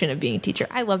the action of being a teacher.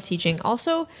 I love teaching.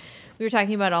 Also, we were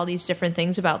talking about all these different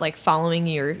things about like following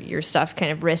your stuff,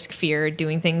 kind of risk, fear,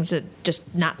 doing things that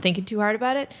just not thinking too hard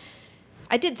about it.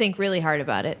 I did think really hard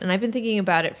about it, and I've been thinking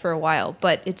about it for a while.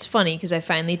 But it's funny because I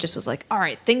finally just was like, all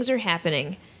right, things are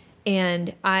happening.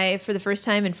 And I, for the first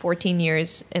time in 14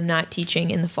 years, am not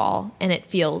teaching in the fall, and it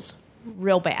feels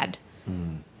real bad.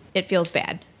 It feels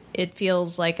bad. It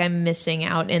feels like I'm missing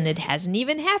out, and it hasn't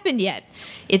even happened yet.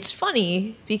 It's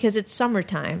funny because it's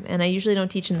summertime, and I usually don't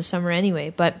teach in the summer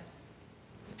anyway, but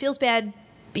it feels bad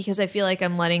because I feel like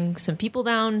I'm letting some people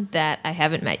down that I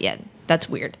haven't met yet. That's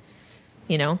weird.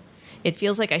 You know? It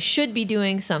feels like I should be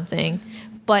doing something,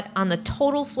 but on the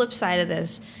total flip side of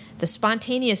this, the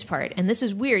spontaneous part, and this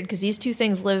is weird because these two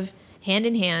things live hand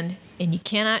in hand, and you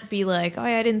cannot be like, oh,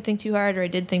 yeah, I didn't think too hard, or I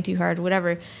did think too hard, or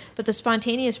whatever. But the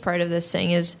spontaneous part of this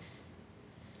thing is,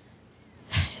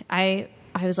 I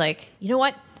was like, you know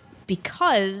what?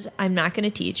 Because I'm not going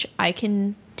to teach, I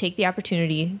can take the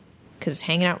opportunity, because it's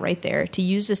hanging out right there, to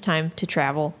use this time to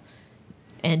travel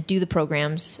and do the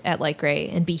programs at Light Gray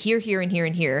and be here, here, and here,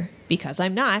 and here, because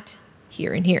I'm not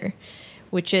here and here.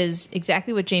 Which is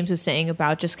exactly what James was saying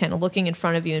about just kind of looking in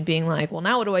front of you and being like, well,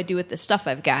 now what do I do with this stuff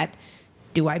I've got?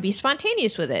 Do I be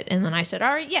spontaneous with it? And then I said,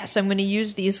 all right, yes, I'm going to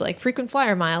use these like frequent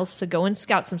flyer miles to go and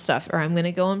scout some stuff, or I'm going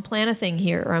to go and plan a thing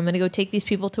here, or I'm going to go take these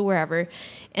people to wherever.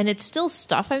 And it's still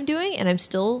stuff I'm doing, and I'm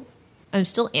still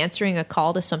answering a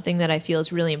call to something that I feel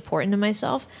is really important to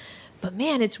myself. But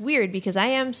man, it's weird because I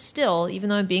am still, even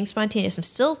though I'm being spontaneous, I'm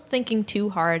still thinking too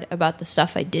hard about the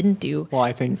stuff I didn't do. well,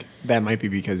 I think that might be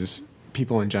because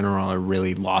people in general are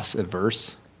really loss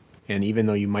averse. And even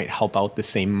though you might help out the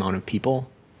same amount of people,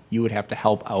 you would have to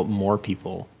help out more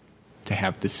people to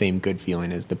have the same good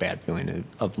feeling as the bad feeling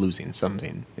of losing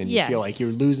something. And you feel like you're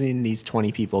losing these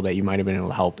 20 people that you might have been able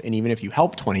to help. And even if you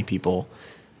help 20 people,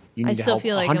 you need I to still help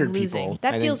feel like 100 I'm losing. people.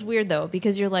 That I feels think- weird though,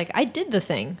 because you're like, I did the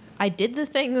thing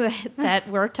that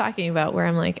we're talking about, where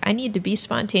I'm like, I need to be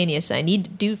spontaneous. I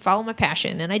need to follow my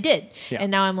passion, and I did. Yeah.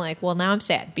 And now I'm like, well, now I'm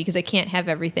sad because I can't have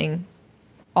everything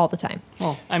all the time.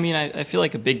 Well, I mean, I feel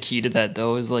like a big key to that,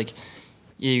 though, is like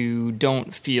you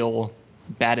don't feel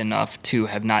bad enough to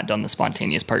have not done the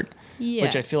spontaneous part.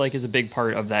 Which I feel like is a big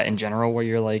part of that in general, where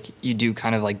you're like, you do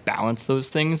kind of like balance those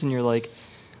things, and you're like,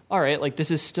 all right, like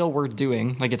this is still worth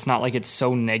doing. Like it's not like it's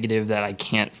so negative that I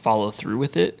can't follow through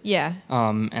with it. Yeah.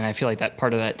 And I feel like that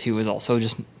part of that too is also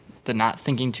just the not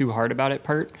thinking too hard about it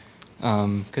part.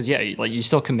 Because yeah, like you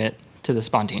still commit to the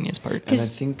spontaneous part. And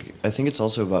I think it's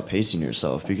also about pacing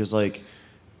yourself, because like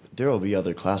there will be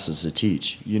other classes to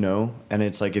teach, you know? And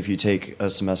it's like if you take a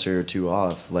semester or two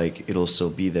off, like it'll still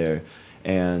be there.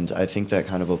 And I think that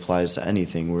kind of applies to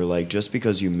anything, where like just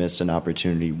because you miss an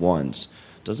opportunity once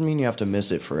doesn't mean you have to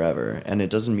miss it forever. And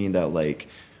it doesn't mean that like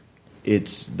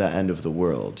it's the end of the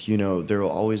world. You know, there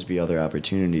will always be other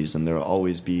opportunities, and there will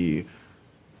always be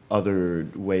other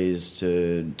ways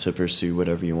to pursue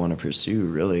whatever you want to pursue,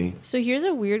 really. So here's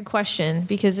a weird question,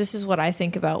 because this is what I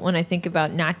think about when I think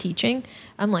about not teaching.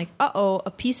 I'm like,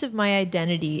 a piece of my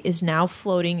identity is now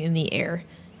floating in the air.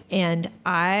 And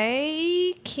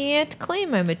I can't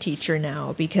claim I'm a teacher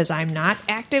now because I'm not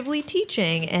actively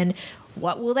teaching. And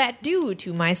what will that do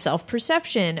to my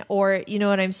self-perception? Or, you know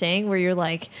what I'm saying? Where you're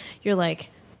like,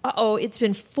 it's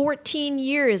been 14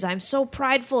 years. I'm so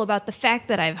prideful about the fact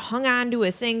that I've hung on to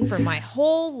a thing for my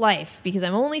whole life because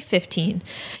I'm only 15,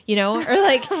 you know? Or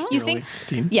like, you think,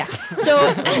 15? yeah. So,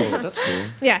 Oh, that's cool.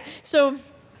 yeah. So,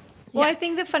 Well, yeah. I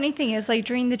think the funny thing is, like,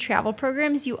 during the travel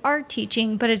programs, you are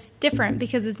teaching, but it's different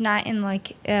because it's not in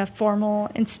like a formal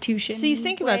institution. So you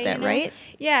think about that, you know? right?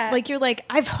 Yeah. Like you're like,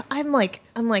 I've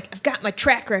got my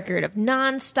track record of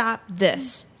nonstop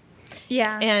this.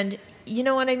 yeah. And you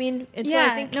know what I mean? And yeah.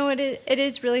 so I think No, it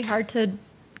is really hard to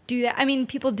do that. I mean,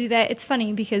 people do that. It's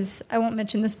funny because I won't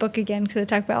mention this book again because I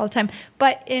talk about it all the time.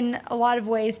 But in a lot of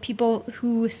ways, people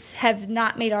who have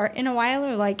not made art in a while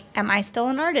are like, am I still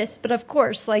an artist? But of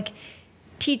course, like,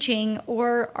 teaching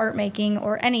or art making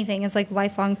or anything is like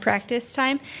lifelong practice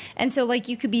time. And so like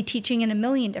you could be teaching in a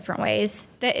million different ways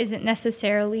that isn't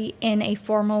necessarily in a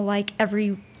formal like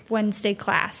every Wednesday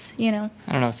class, you know?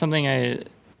 I don't know,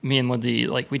 me and Lindsay,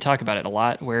 like, we talk about it a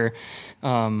lot, where we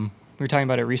were talking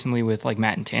about it recently with like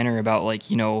Matt and Tanner about like,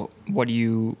 you know, what do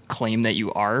you claim that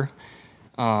you are?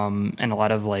 And a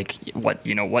lot of like, what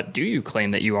do you claim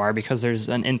that you are? Because there's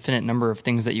an infinite number of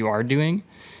things that you are doing.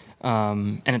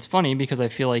 And it's funny because I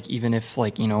feel like even if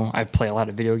like, you know, I play a lot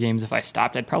of video games, if I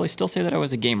stopped, I'd probably still say that I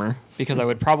was a gamer, because I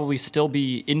would probably still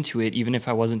be into it even if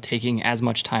I wasn't taking as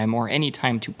much time or any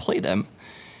time to play them.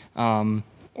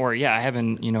 Or yeah, I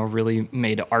haven't, you know, really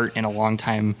made art in a long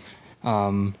time,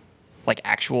 like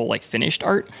actual like finished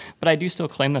art, but I do still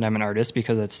claim that I'm an artist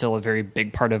because it's still a very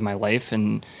big part of my life.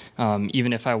 And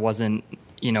even if I wasn't,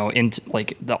 you know, into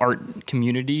like the art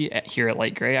community here at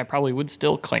Light Gray, I probably would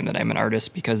still claim that I'm an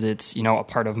artist because it's, you know, a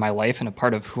part of my life and a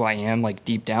part of who I am, like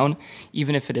deep down,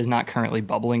 even if it is not currently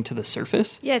bubbling to the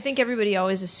surface. yeah, I think everybody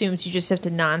always assumes you just have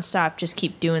to nonstop just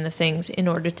keep doing the things in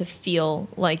order to feel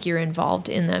like you're involved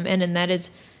in them. And that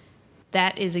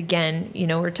is again, you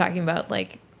know, we're talking about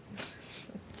like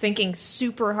thinking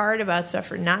super hard about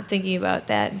stuff or not thinking about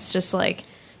that. It's just like,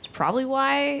 it's probably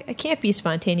why I can't be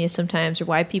spontaneous sometimes, or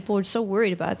why people are so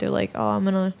worried about it. They're like, oh, I'm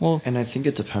gonna. Well, And I think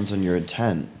it depends on your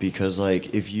intent, because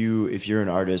like if you're an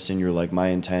artist and you're like, my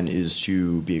intent is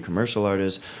to be a commercial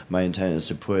artist, my intent is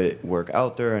to put work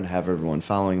out there and have everyone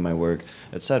following my work,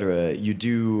 etc. You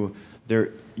do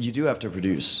have to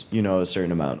produce, you know, a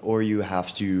certain amount, or you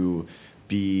have to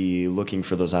be looking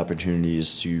for those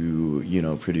opportunities to, you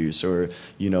know, produce. Or,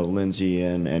 you know, Lindsay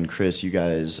and Chris, you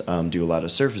guys do a lot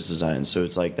of surface design, so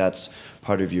it's like that's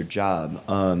part of your job.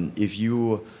 If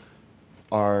you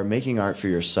are making art for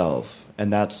yourself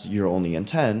and that's your only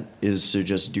intent is to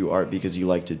just do art because you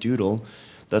like to doodle,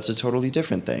 that's a totally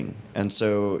different thing. And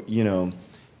so, you know,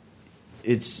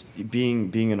 it's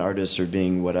being an artist or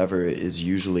being whatever is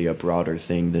usually a broader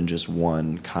thing than just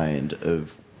one kind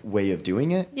of way of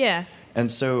doing it. Yeah. And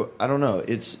so, I don't know,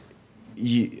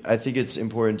 I think it's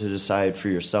important to decide for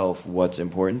yourself what's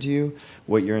important to you,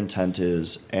 what your intent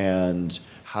is, and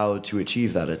how to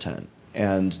achieve that intent,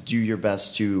 and do your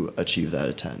best to achieve that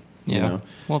intent. yeah. You know?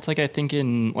 Well, it's like I think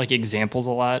in like examples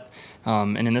a lot,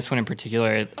 and in this one in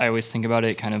particular, I always think about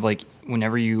it kind of like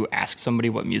whenever you ask somebody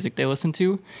what music they listen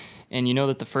to, and you know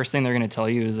that the first thing they're going to tell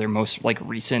you is their most like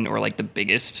recent or like the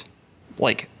biggest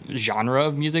like genre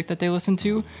of music that they listen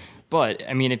to. But,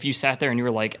 I mean, if you sat there and you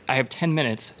were like, I have 10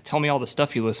 minutes, tell me all the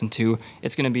stuff you listen to,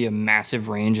 it's going to be a massive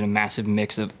range and a massive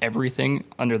mix of everything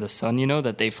under the sun, you know,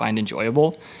 that they find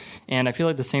enjoyable. And I feel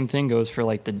like the same thing goes for,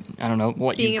 like,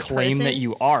 what Being you a claim person? that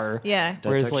you are. Yeah.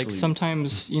 Whereas, like, actually-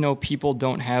 sometimes, you know, people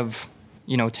don't have,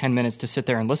 you know, 10 minutes to sit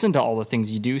there and listen to all the things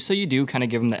you do. So you do kind of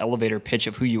give them the elevator pitch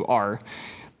of who you are.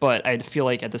 But I feel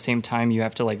like at the same time, you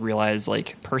have to, like, realize,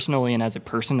 like, personally and as a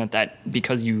person that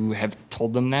because you have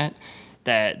told them that,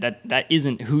 that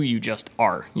isn't who you just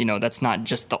are. You know, that's not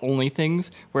just the only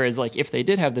things. Whereas like if they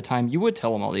did have the time, you would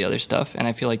tell them all the other stuff. And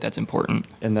I feel like that's important.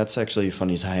 And that's actually a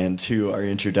funny tie-in to our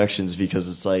introductions, because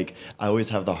it's like I always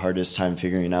have the hardest time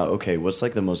figuring out, okay, what's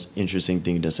like the most interesting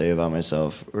thing to say about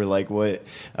myself, or like what,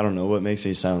 I don't know, what makes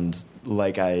me sound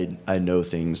like I know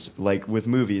things. Like with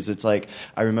movies, it's like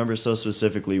I remember so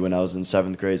specifically when I was in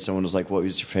 7th grade, someone was like, what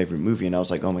was your favorite movie? And I was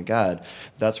like, oh my God,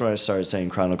 that's when I started saying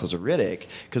Chronicles of Riddick,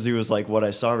 because it was like what I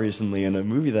saw recently in a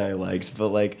movie that I liked. But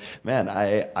like, man,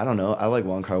 I don't know, I like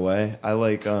Wong Kar-wai, I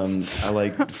like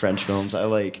French films, I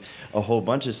like a whole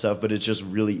bunch of stuff, but it's just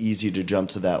really easy to jump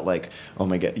to that, like, oh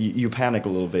my God, you panic a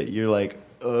little bit, you're like,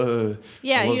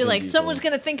 yeah, you're Vin like, Diesel. someone's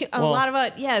going to think a lot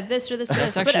about, this or this or this.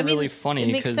 It's actually But, I mean, really funny it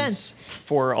makes because sense.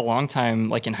 for a long time,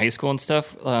 like in high school and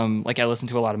stuff, like I listened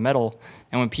to a lot of metal.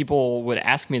 And when people would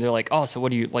ask me, they're like, oh, so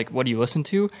what do you listen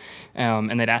to?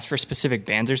 And they'd ask for specific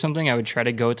bands or something. I would try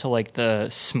to go to like the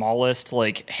smallest,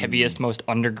 like heaviest, most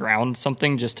underground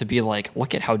something, just to be like,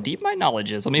 look at how deep my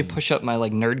knowledge is. Let me push up my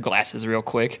like nerd glasses real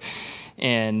quick.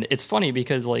 And it's funny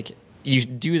because like, you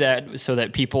do that so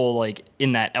that people like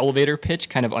in that elevator pitch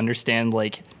kind of understand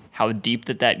like how deep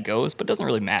that goes, but it doesn't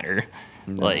really matter.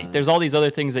 Nah. Like there's all these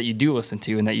other things that you do listen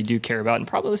to and that you do care about and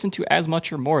probably listen to as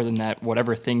much or more than that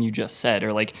whatever thing you just said,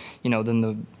 or like, you know, than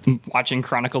the watching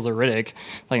Chronicles of Riddick.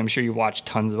 Like I'm sure you watch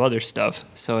tons of other stuff.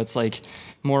 So it's like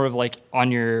more of like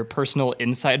on your personal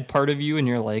inside part of you, and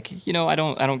you're like, you know, I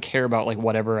don't care about like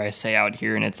whatever I say out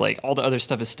here, and it's like all the other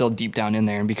stuff is still deep down in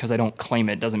there, and because I don't claim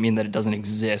it doesn't mean that it doesn't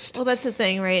exist. Well, that's the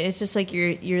thing, right? It's just like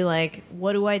you're like,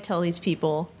 what do I tell these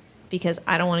people? Because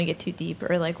I don't want to get too deep,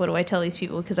 or like, what do I tell these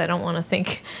people? Because I don't want to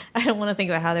think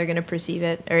about how they're going to perceive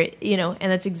it, or you know.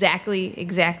 And that's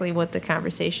exactly what the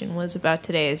conversation was about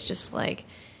today. Is just like,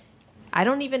 I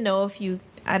don't even know if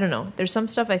I don't know. There's some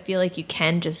stuff I feel like you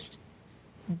can just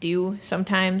do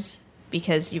sometimes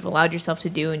because you've allowed yourself to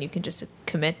do, and you can just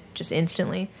commit just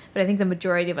instantly. But I think the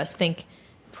majority of us think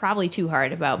probably too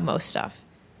hard about most stuff.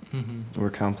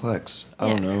 We're complex. I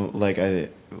don't know. Like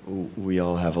we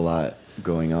all have a lot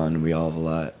going on. We all have a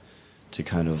lot to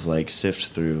kind of like sift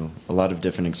through, a lot of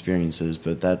different experiences,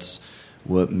 but that's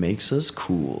what makes us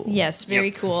cool. Yes,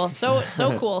 very cool. So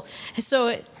cool.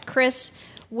 So Chris,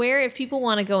 where, if people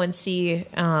want to go and see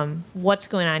what's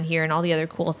going on here and all the other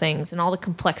cool things and all the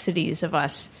complexities of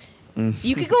us,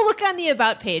 you could go look on the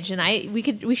About page, and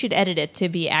we should edit it to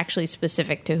be actually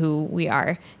specific to who we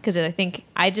are, because I think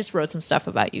I just wrote some stuff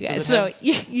about you guys. So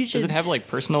you should. Does it have like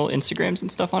personal Instagrams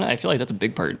and stuff on it? I feel like that's a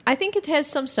big part. I think it has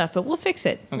some stuff, but we'll fix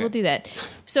it. Okay. We'll do that.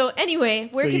 So anyway,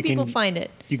 where can people find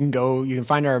it? You can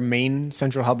find our main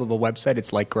central hub of a website.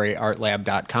 It's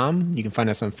lightgrayartlab.com. You can find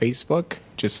us on Facebook.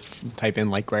 Just type in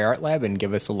Light Gray Art Lab and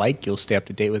give us a like. You'll stay up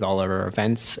to date with all of our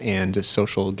events and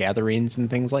social gatherings and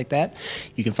things like that.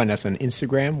 You can find us on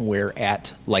Instagram. We're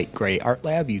at Light Gray Art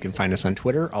Lab. You can find us on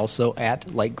Twitter, also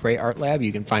at Light Gray Art Lab.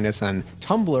 You can find us on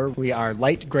Tumblr. We are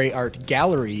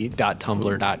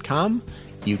lightgrayartgallery.tumblr.com.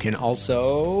 You can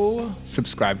also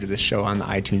subscribe to this show on the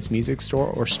iTunes Music Store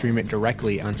or stream it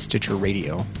directly on Stitcher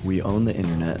Radio. We own the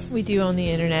internet. We do own the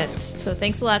internet. So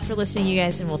thanks a lot for listening, you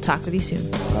guys, and we'll talk with you soon.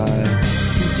 Bye.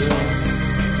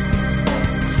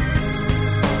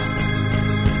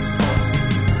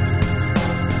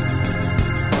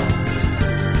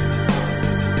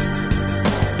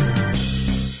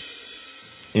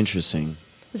 Interesting.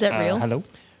 Is that real? Hello?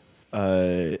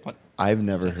 I've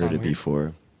never heard it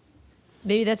before.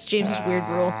 Maybe that's James's weird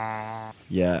rule.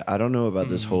 Yeah, I don't know about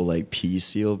this whole like pea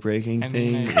seal breaking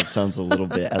thing. It sounds a little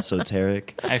bit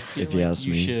esoteric. I feel if you ask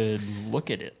me, you should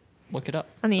look at it. Look it up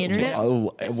on the internet.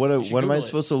 Oh, what am I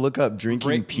supposed to look up?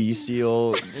 Drinking pea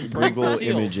seal. Google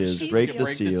images. Break the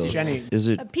seal. Jenny, is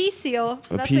it a pea seal?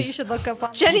 That's what you should look up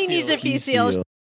on. Jenny needs a pea seal.